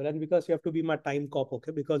that as well. And because you have to be my time cop,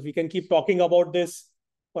 okay? Because we can keep talking about this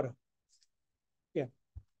for, yeah.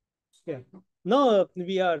 Yeah. No,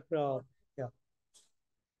 we are, yeah.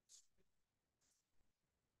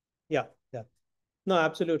 Yeah. Yeah. No,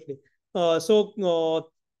 absolutely.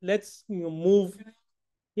 Let's move.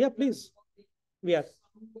 Yeah, please. Yeah.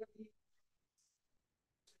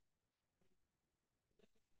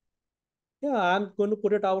 Yeah, I'm going to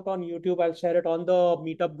put it out on YouTube. I'll share it on the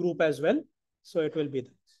meetup group as well. So it will be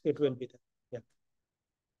there. It will be there. Yeah.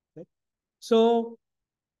 Right. So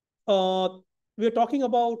we're talking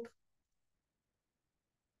about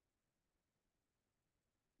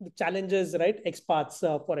the challenges, right? XPaths,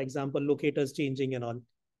 for example, locators changing and all.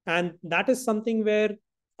 And that is something where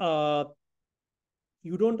uh,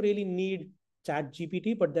 you don't really need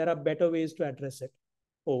ChatGPT, but there are better ways to address it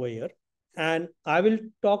over here. And I will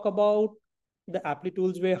talk about the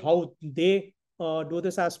Applitools way, how they do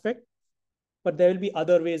this aspect, but there will be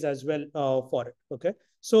other ways as well for it. Okay.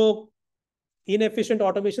 So inefficient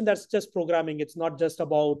automation, that's just programming. It's not just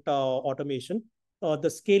about automation. The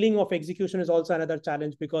scaling of execution is also another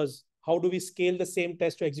challenge because how do we scale the same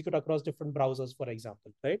test to execute across different browsers, for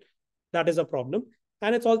example, right? That is a problem.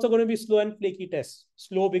 And it's also going to be slow and flaky tests.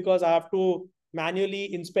 Slow because I have to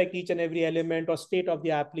manually inspect each and every element or state of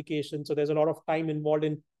the application. So there's a lot of time involved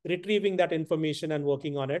in retrieving that information and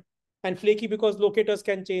working on it. And flaky because locators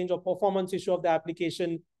can change or performance issue of the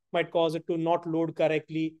application might cause it to not load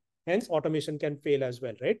correctly. Hence, automation can fail as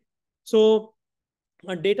well, right? So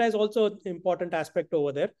data is also an important aspect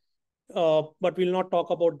over there, but we'll not talk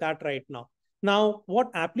about that right now. Now,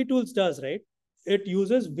 what Applitools does, right? It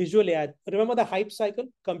uses visual AI. Remember the hype cycle?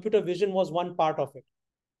 Computer vision was one part of it.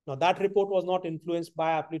 Now, that report was not influenced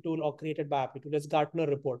by Applitool or created by Applitool. It's Gartner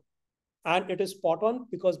report. And it is spot on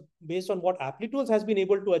because based on what Applitools has been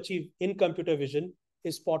able to achieve in computer vision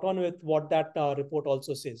is spot on with what that report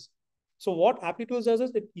also says. So what Applitools does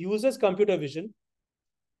is it uses computer vision.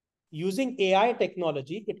 Using AI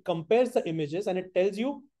technology, it compares the images and it tells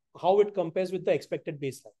you how it compares with the expected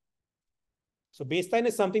baseline. So baseline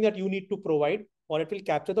is something that you need to provide or it will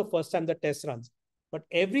capture the first time the test runs. But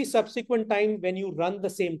every subsequent time when you run the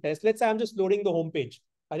same test, let's say I'm just loading the homepage.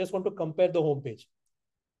 I just want to compare the homepage.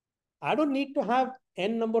 I don't need to have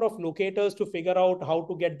n number of locators to figure out how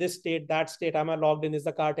to get this state, that state. Am I logged in? Is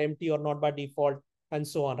the cart empty or not by default? And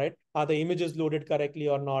so on, right? Are the images loaded correctly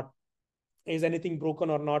or not? Is anything broken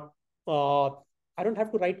or not? I don't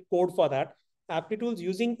have to write code for that. Applitools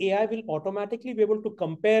using AI will automatically be able to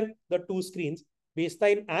compare the two screens,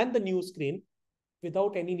 baseline and the new screen,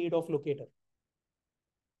 without any need of locator.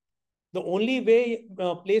 The only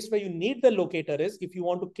place where you need the locator is if you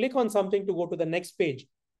want to click on something to go to the next page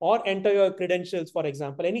or enter your credentials, for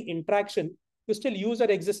example, any interaction, you still use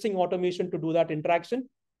that existing automation to do that interaction.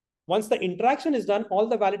 Once the interaction is done, all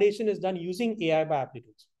the validation is done using AI by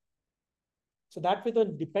Applitools. So that with the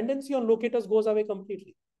dependency on locators goes away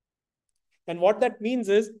completely. And what that means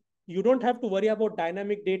is you don't have to worry about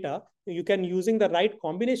dynamic data. You can, using the right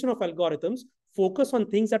combination of algorithms, focus on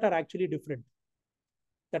things that are actually different,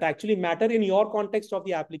 that actually matter in your context of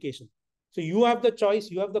the application. So you have the choice,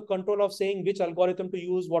 you have the control of saying which algorithm to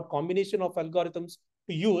use, what combination of algorithms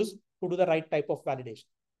to use to do the right type of validation.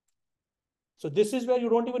 So this is where you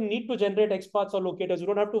don't even need to generate XPaths or locators. You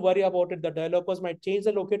don't have to worry about it. The developers might change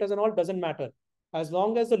the locators and all, doesn't matter. As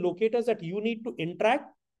long as the locators that you need to interact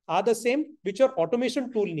are the same, which your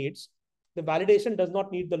automation tool needs, the validation does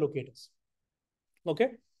not need the locators. Okay.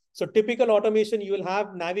 So typical automation, you will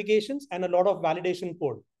have navigations and a lot of validation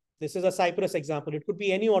code. This is a Cypress example. It could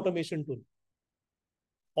be any automation tool.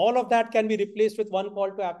 All of that can be replaced with one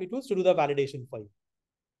call to Applitools to do the validation for you.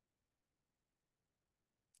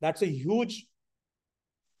 That's a huge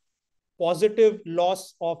positive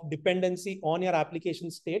loss of dependency on your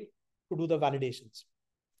application state to do the validations.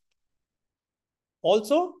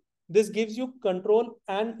 Also, this gives you control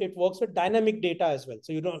and it works with dynamic data as well.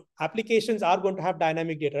 So, applications are going to have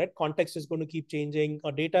dynamic data, right? Context is going to keep changing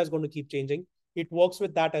or data is going to keep changing. It works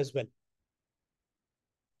with that as well.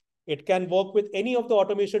 It can work with any of the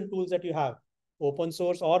automation tools that you have, open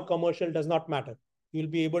source or commercial, does not matter. You'll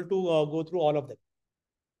be able to go through all of them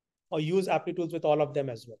or use Applitools with all of them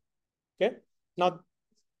as well. Okay. Now,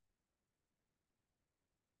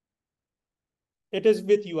 it is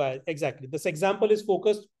with UI. Exactly. This example is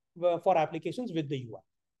focused for applications with the UI.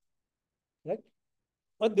 Right.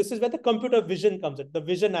 But this is where the computer vision comes in. The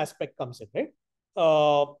vision aspect comes in, right?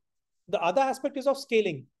 The other aspect is of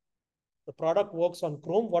scaling. The product works on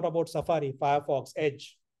Chrome. What about Safari, Firefox,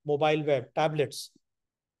 Edge, mobile web, tablets?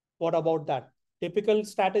 What about that? Typical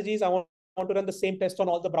strategies. I want to run the same test on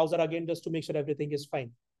all the browser again, just to make sure everything is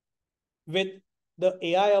fine. With the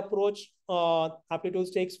AI approach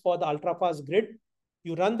Applitools takes for the ultra-fast grid,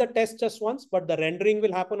 you run the test just once, but the rendering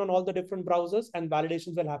will happen on all the different browsers and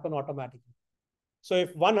validations will happen automatically. So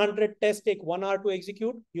if 100 tests take 1 hour to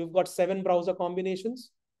execute, you've got 7 browser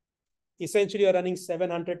combinations. Essentially, you're running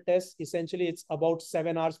 700 tests. Essentially, it's about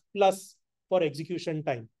 7 hours plus for execution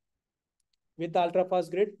time. With the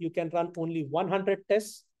ultra-fast grid, you can run only 100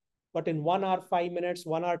 tests, but in 1 hour, 5 minutes,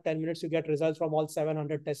 1 hour, 10 minutes, you get results from all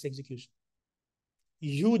 700 tests execution.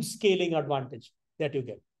 Huge scaling advantage that you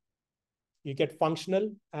get. You get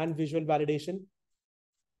functional and visual validation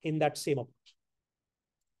in that same approach.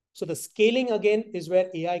 So the scaling again is where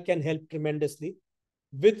AI can help tremendously.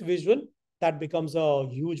 With visual, that becomes a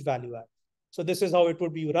huge value add. So this is how it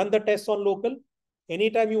would be. You run the tests on local.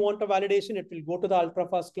 Anytime you want a validation, it will go to the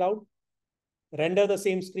ultra-fast cloud, render the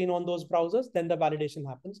same screen on those browsers, then the validation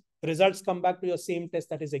happens. Results come back to your same test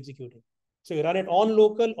that is executing. So you run it on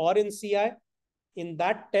local or in CI. In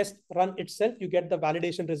that test run itself, you get the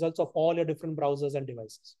validation results of all your different browsers and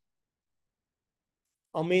devices.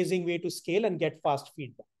 Amazing way to scale and get fast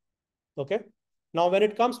feedback. Okay. Now, when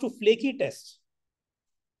it comes to flaky tests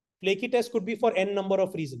could be for n number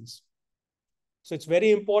of reasons. So it's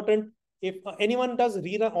very important. If anyone does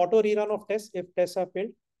auto rerun of tests, if tests are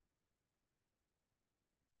failed,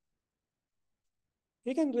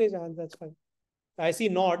 you can raise your hand, that's fine. I see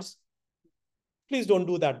nods. Please don't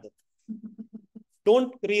do that then.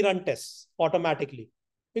 Don't rerun tests automatically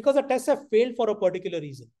because the tests have failed for a particular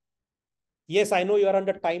reason. Yes, I know you are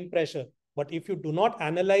under time pressure, but if you do not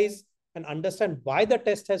analyze and understand why the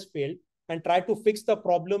test has failed and try to fix the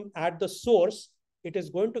problem at the source, it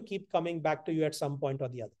is going to keep coming back to you at some point or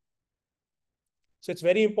the other. So it's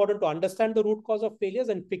very important to understand the root cause of failures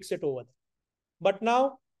and fix it over there. But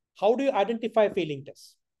now, how do you identify failing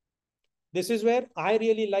tests? This is where I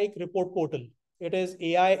really like Report Portal. It is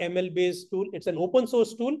AI ML based tool. It's an open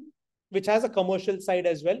source tool, which has a commercial side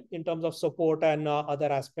as well in terms of support and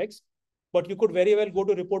other aspects. But you could very well go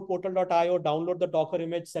to reportportal.io, download the Docker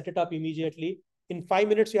image, set it up immediately. In 5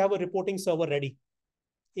 minutes, you have a reporting server ready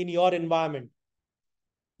in your environment.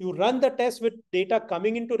 You run the test with data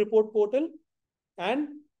coming into Report Portal and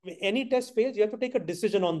any test fails, you have to take a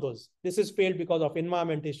decision on those. This is failed because of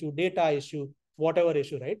environment issue, data issue, whatever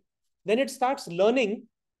issue, right? Then it starts learning.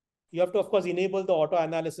 You have to, of course, enable the auto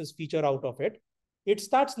analysis feature out of it. It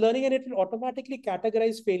starts learning and it will automatically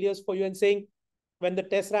categorize failures for you and saying, when the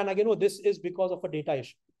test ran again, oh, this is because of a data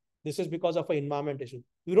issue. This is because of an environment issue.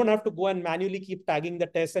 You don't have to go and manually keep tagging the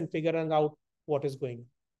tests and figuring out what is going on.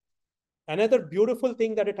 Another beautiful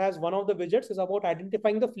thing that it has, one of the widgets is about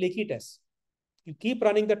identifying the flaky tests. You keep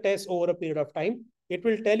running the tests over a period of time. It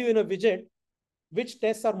will tell you in a widget which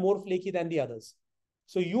tests are more flaky than the others.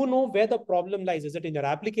 So you know where the problem lies. Is it in your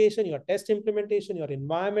application, your test implementation, your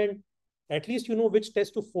environment? At least you know which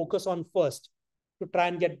test to focus on first to try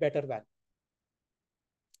and get better value.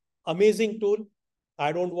 Amazing tool.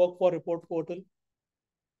 I don't work for Report Portal.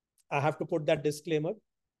 I have to put that disclaimer,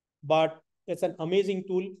 but it's an amazing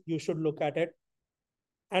tool. You should look at it.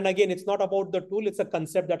 And again, it's not about the tool. It's a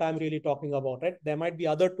concept that I'm really talking about, right? There might be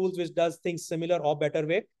other tools which does things similar or better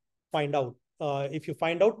way. Find out. If you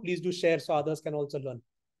find out, please do share so others can also learn.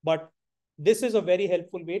 But this is a very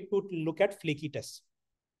helpful way to look at flaky tests.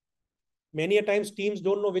 Many a times teams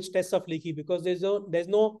don't know which tests are flaky because there's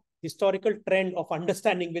no historical trend of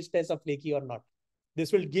understanding which tests are flaky or not.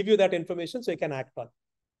 This will give you that information so you can act on.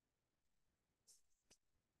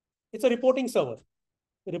 It's a reporting server.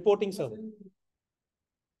 Reporting server.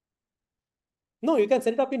 No, you can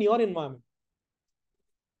set it up in your environment.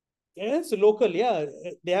 It's local, yeah.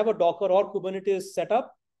 They have a Docker or Kubernetes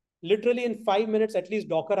setup. Literally in 5 minutes, at least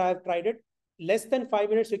Docker, I have tried it. Less than 5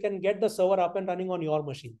 minutes, you can get the server up and running on your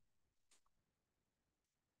machine.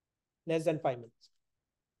 Less than 5 minutes.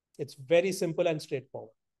 It's very simple and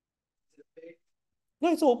straightforward.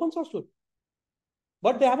 No, it's an open source tool.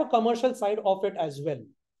 But they have a commercial side of it as well,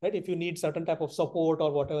 right? If you need certain type of support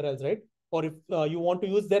or whatever else, right? Or if you want to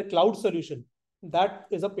use their cloud solution, that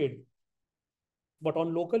is a paid. But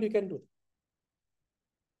on local, you can do it.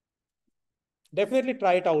 Definitely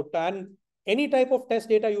try it out. And any type of test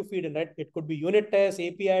data you feed in, right? It could be unit tests,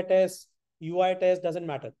 API tests, UI tests, doesn't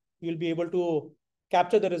matter. You'll be able to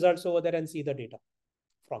capture the results over there and see the data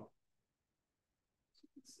from.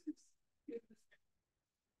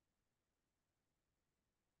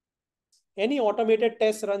 Any automated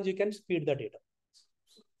test runs, you can feed the data.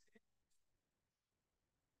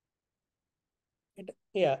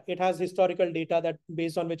 It has historical data that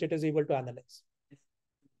based on which it is able to analyze.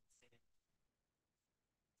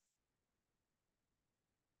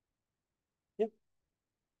 Yeah.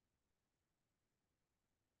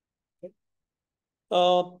 Okay.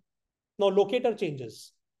 Now locator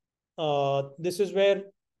changes. This is where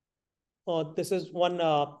this is one.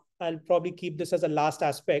 I'll probably keep this as a last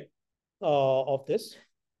aspect of this.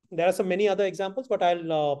 There are some many other examples, but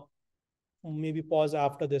I'll maybe pause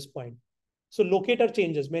after this point. So locator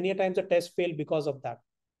changes. Many times a test failed because of that.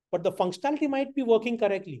 But the functionality might be working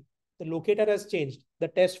correctly. The locator has changed. The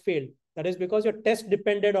test failed. That is because your test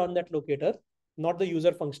depended on that locator, not the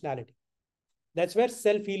user functionality. That's where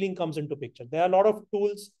self-healing comes into picture. There are a lot of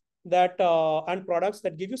tools that and products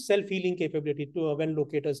that give you self-healing capability to when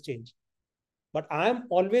locators change. But I'm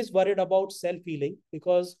always worried about self-healing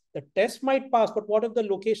because the test might pass, but what if the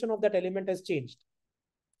location of that element has changed?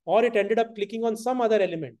 Or it ended up clicking on some other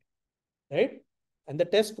element, right? And the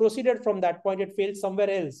test proceeded from that point, it failed somewhere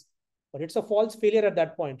else. But it's a false failure at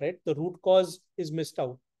that point, right? The root cause is missed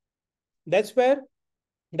out. That's why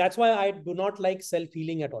I do not like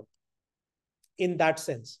self-healing at all in that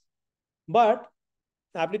sense. But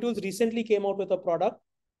Applitools recently came out with a product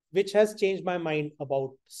which has changed my mind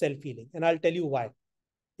about self-healing. And I'll tell you why.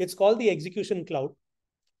 It's called the Execution Cloud.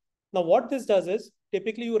 Now, what this does is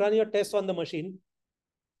typically you run your tests on the machine.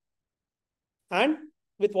 And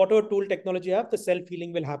with whatever tool technology you have, the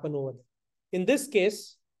self-healing will happen over there. In this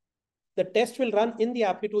case, the test will run in the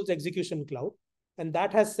Applitools Execution Cloud, and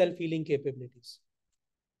that has self-healing capabilities.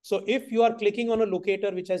 So if you are clicking on a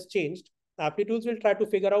locator which has changed, Applitools will try to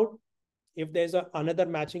figure out if there's another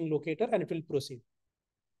matching locator and it will proceed.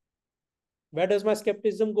 Where does my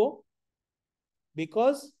skepticism go?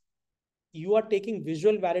 Because you are taking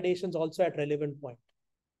visual validations also at relevant point.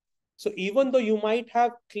 So even though you might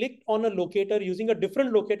have clicked on a locator using a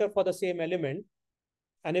different locator for the same element,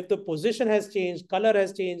 and if the position has changed, color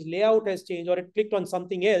has changed, layout has changed, or it clicked on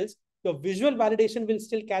something else, your visual validation will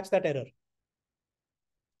still catch that error.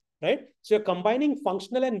 Right? So you're combining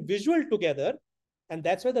functional and visual together, and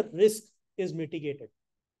that's where the risk is mitigated.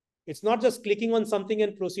 It's not just clicking on something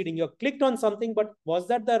and proceeding. You clicked on something, but was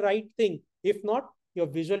that the right thing? If not, your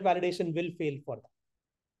visual validation will fail for that.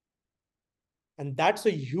 And that's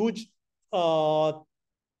a huge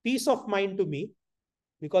peace of mind to me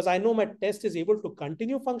because I know my test is able to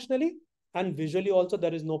continue functionally And visually also,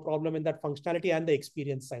 there is no problem in that functionality and the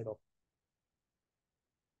experience side of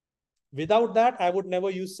it. Without that, I would never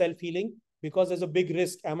use self-healing because there's a big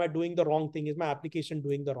risk. Am I doing the wrong thing? Is my application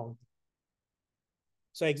doing the wrong thing?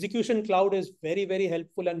 So execution cloud is very, very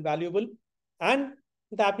helpful and valuable. And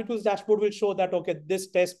the Applitools dashboard will show that, okay, this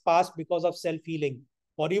test passed because of self-healing.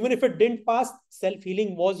 Or even if it didn't pass,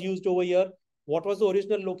 self-healing was used over here. What was the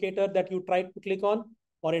original locator that you tried to click on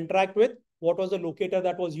or interact with? What was the locator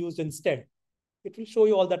that was used instead? It will show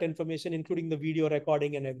you all that information, including the video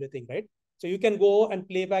recording and everything, right? So you can go and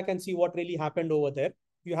play back and see what really happened over there.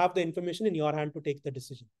 You have the information in your hand to take the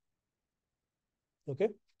decision. Okay.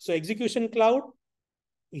 So execution cloud,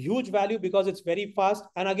 huge value because it's very fast.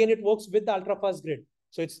 And again, it works with the ultra fast grid.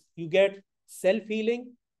 So you get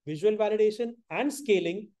self-healing, visual validation, and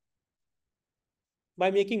scaling by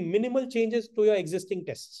making minimal changes to your existing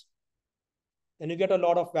tests. And you get a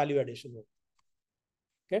lot of value addition.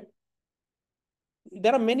 Okay.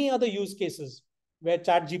 There are many other use cases where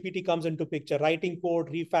ChatGPT comes into picture, writing code,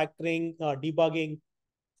 refactoring, debugging.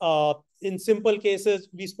 In simple cases,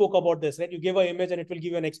 we spoke about this, right? You give an image and it will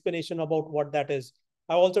give you an explanation about what that is.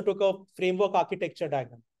 I also took a framework architecture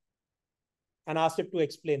diagram and asked it to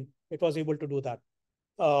explain. It was able to do that.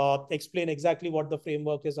 Explain exactly what the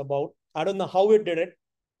framework is about. I don't know how it did it,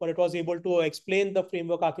 but it was able to explain the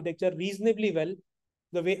framework architecture reasonably well,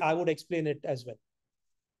 the way I would explain it as well.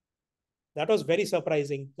 That was very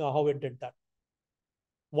surprising how it did that.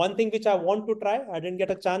 One thing which I want to try, I didn't get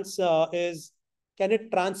a chance, is can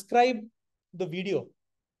it transcribe the video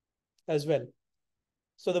as well?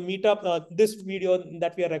 So the meetup, this video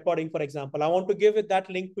that we are recording, for example, I want to give it that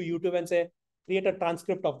link to YouTube and say, create a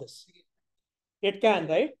transcript of this. It can,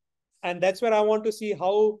 right? And that's where I want to see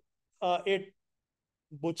how it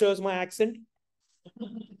butchers my accent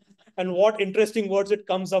and what interesting words it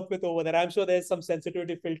comes up with over there. I'm sure there's some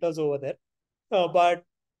sensitivity filters over there, but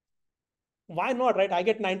why not, right? I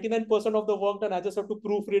get 99% of the work done. I just have to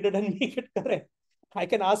proofread it and make it correct. I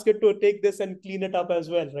can ask it to take this and clean it up as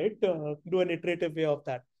well, right? Do an iterative way of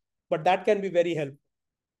that. But that can be very helpful.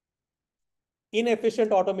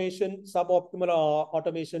 Inefficient automation, suboptimal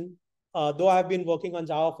automation. Though I've been working on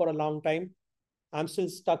Java for a long time, I'm still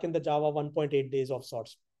stuck in the Java 1.8 days of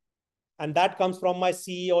sorts. And that comes from my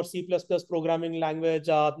C or C++ programming language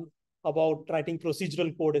about writing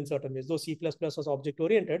procedural code in certain ways. Though C++ was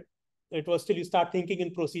object-oriented, it was still you start thinking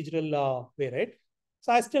in procedural way, right?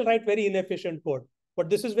 So I still write very inefficient code, but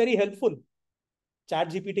this is very helpful.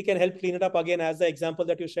 ChatGPT can help clean it up again, as the example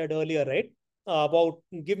that you shared earlier, right? About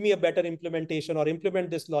give me a better implementation or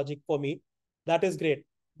implement this logic for me. That is great.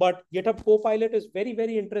 But GitHub CoPilot is very,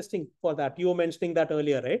 very interesting for that. You were mentioning that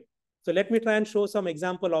earlier, right? So let me try and show some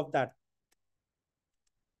example of that.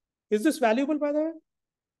 Is this valuable, by the way?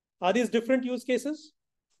 Are these different use cases?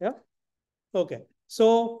 Yeah. Okay.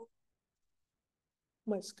 So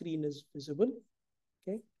my screen is visible.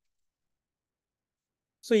 Okay.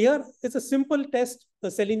 So here it's a simple test, the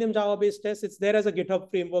Selenium Java-based test. It's there as a GitHub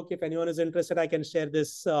framework. If anyone is interested, I can share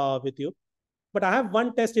this with you. But I have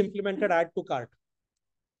one test implemented, add to cart.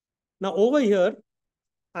 Now over here,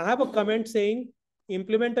 I have a comment saying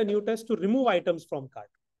implement a new test to remove items from cart.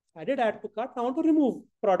 I did add to cart. I want to remove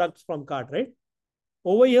products from cart, right?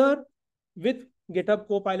 Over here with GitHub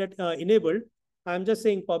Copilot enabled, I'm just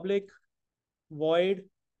saying public void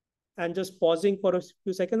and just pausing for a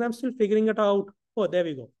few seconds. I'm still figuring it out. Oh, there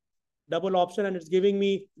we go. Double option and it's giving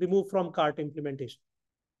me remove from cart implementation.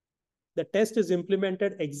 The test is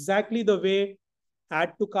implemented exactly the way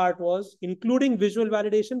add to cart was, including visual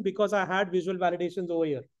validation because I had visual validations over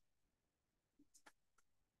here.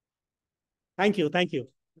 Thank you. Thank you.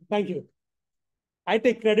 Thank you. I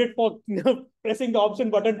take credit for pressing the option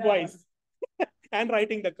button twice and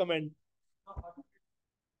writing the comment.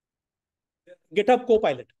 GitHub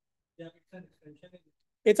Copilot.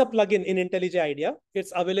 It's a plugin in IntelliJ IDEA.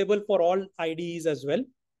 It's available for all IDEs as well.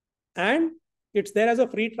 And it's there as a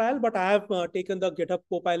free trial, but I have taken the GitHub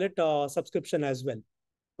Copilot subscription as well.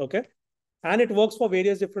 Okay. And it works for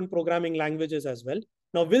various different programming languages as well.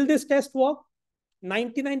 Now, will this test work?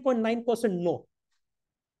 99.9% no.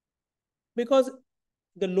 Because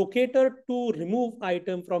the locator to remove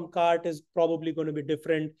item from cart is probably going to be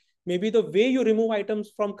different. Maybe the way you remove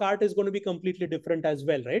items from cart is going to be completely different as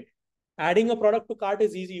well, right? Adding a product to cart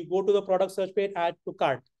is easy. You go to the product search page, add to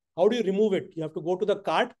cart. How do you remove it? You have to go to the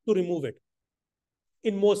cart to remove it.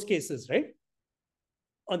 In most cases, right?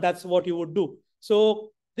 And that's what you would do.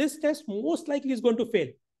 So this test most likely is going to fail.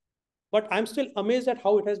 But I'm still amazed at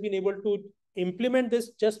how it has been able to implement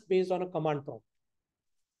this just based on a command prompt.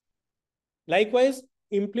 Likewise,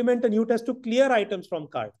 implement a new test to clear items from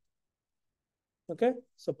cart. Okay,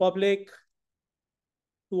 so public,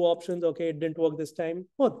 2 options. Okay, it didn't work this time.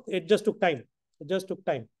 Oh, it just took time. It just took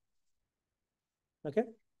time. Okay,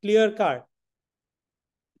 clear card.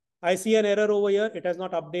 I see an error over here. It has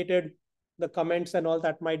not updated the comments and all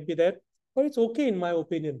that might be there, but it's okay in my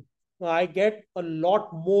opinion. I get a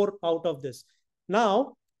lot more out of this.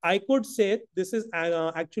 Now, I could say this is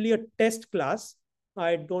actually a test class.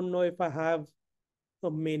 I don't know if I have a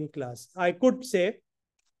main class. I could say,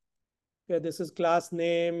 okay, this is class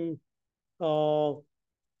name uh,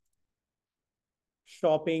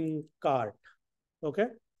 shopping cart. Okay.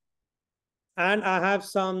 And I have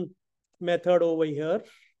some method over here.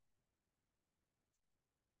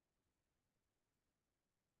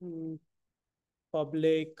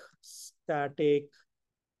 Public static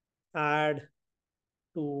add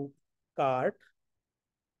to cart.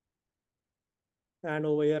 And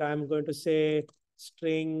over here, I'm going to say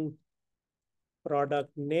string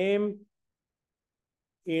product name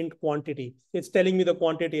int quantity. It's telling me the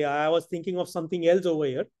quantity. I was thinking of something else over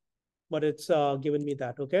here, but it's given me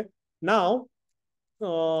that. Okay. Now,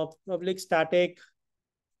 public static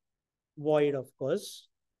void, of course.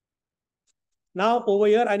 Now over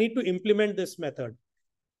here, I need to implement this method.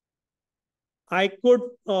 I could,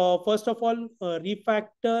 first of all,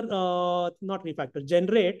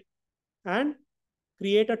 generate and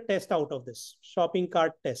create a test out of this shopping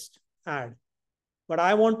cart test add. But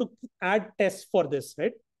I want to add tests for this,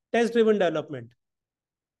 right? Test driven development.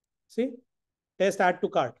 See, test add to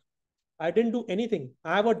cart. I didn't do anything.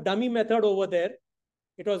 I have a dummy method over there.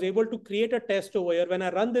 It was able to create a test over here. When I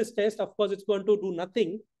run this test, of course, it's going to do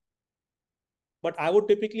nothing. But I would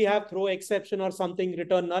typically have throw exception or something,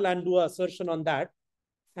 return null and do an assertion on that.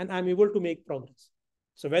 And I'm able to make progress.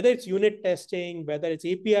 So whether it's unit testing, whether it's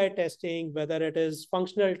API testing, whether it is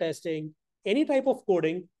functional testing, any type of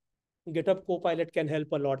coding, GitHub CoPilot can help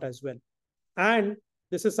a lot as well. And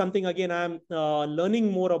this is something, again, I'm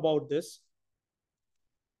learning more about this.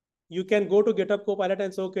 You can go to GitHub CoPilot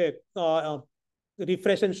and say, okay,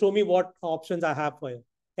 refresh and show me what options I have for you.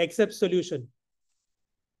 Accept solution.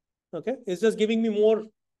 Okay, it's just giving me more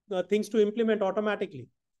things to implement automatically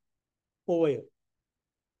over here.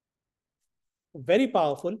 Very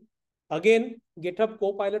powerful. Again, GitHub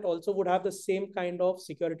Copilot also would have the same kind of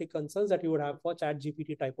security concerns that you would have for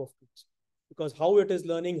ChatGPT type of tools. Because how it is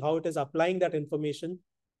learning, how it is applying that information,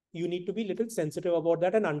 you need to be a little sensitive about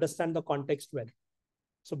that and understand the context well.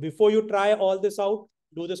 So before you try all this out,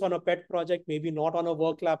 do this on a pet project, maybe not on a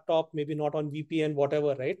work laptop, maybe not on VPN,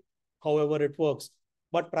 whatever, right? However it works.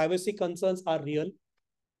 But privacy concerns are real.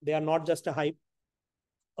 They are not just a hype.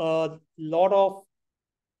 A lot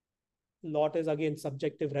is again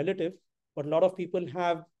subjective, relative, but a lot of people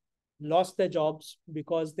have lost their jobs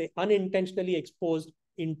because they unintentionally exposed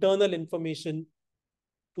internal information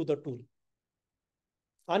to the tool.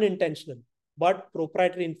 Unintentional, but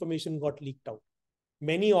proprietary information got leaked out.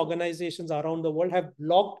 Many organizations around the world have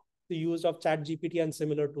blocked the use of ChatGPT and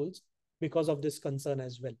similar tools because of this concern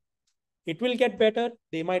as well. It will get better.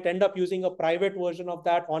 They might end up using a private version of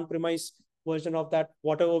that, on-premise version of that,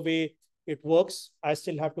 whatever way it works. I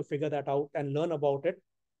still have to figure that out and learn about it.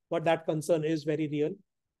 But that concern is very real.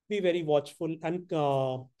 Be very watchful and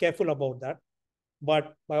careful about that.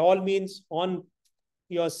 But by all means, on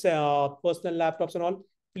your personal laptops and all,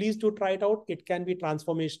 please do try it out. It can be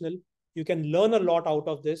transformational. You can learn a lot out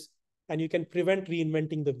of this and you can prevent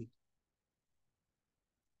reinventing the wheel.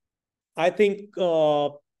 I think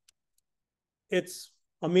it's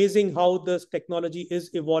amazing how this technology is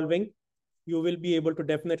evolving. You will be able to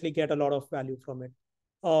definitely get a lot of value from it.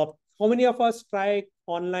 How many of us try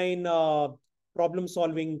online problem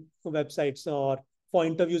solving websites or for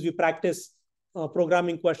interviews? We practice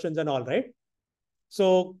programming questions and all, right?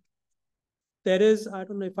 So there is, I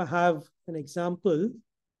don't know if I have an example.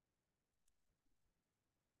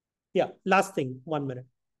 Yeah, last thing, 1 minute.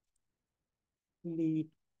 Lead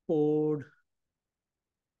code.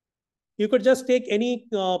 You could just take any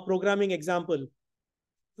programming example.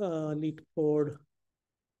 Lead code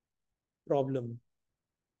problem.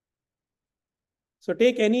 So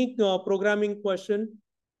take any programming question,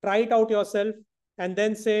 try it out yourself, and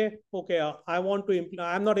then say, okay, I want to implement,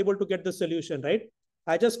 I'm not able to get the solution, right?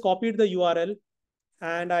 I just copied the URL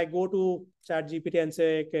and I go to ChatGPT and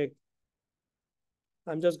say, okay,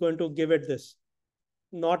 I'm just going to give it this.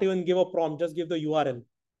 Not even give a prompt, just give the URL.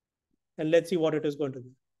 And let's see what it is going to do.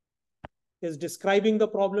 It's describing the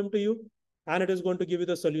problem to you, and it is going to give you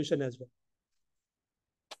the solution as well.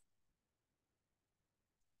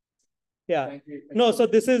 Yeah. Thank you. No, so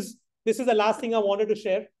this is the last thing I wanted to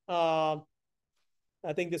share.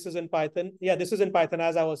 I think this is in Python. Yeah, this is in Python,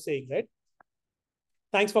 as I was saying, right?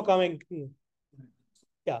 Thanks for coming.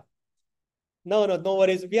 Yeah. No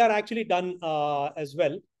worries. We are actually done as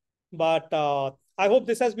well. But I hope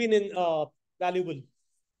this has been valuable,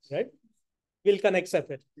 right? We'll connect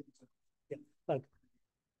separate. Yeah.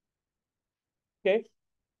 Okay.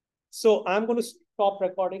 So I'm going to stop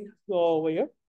recording over here.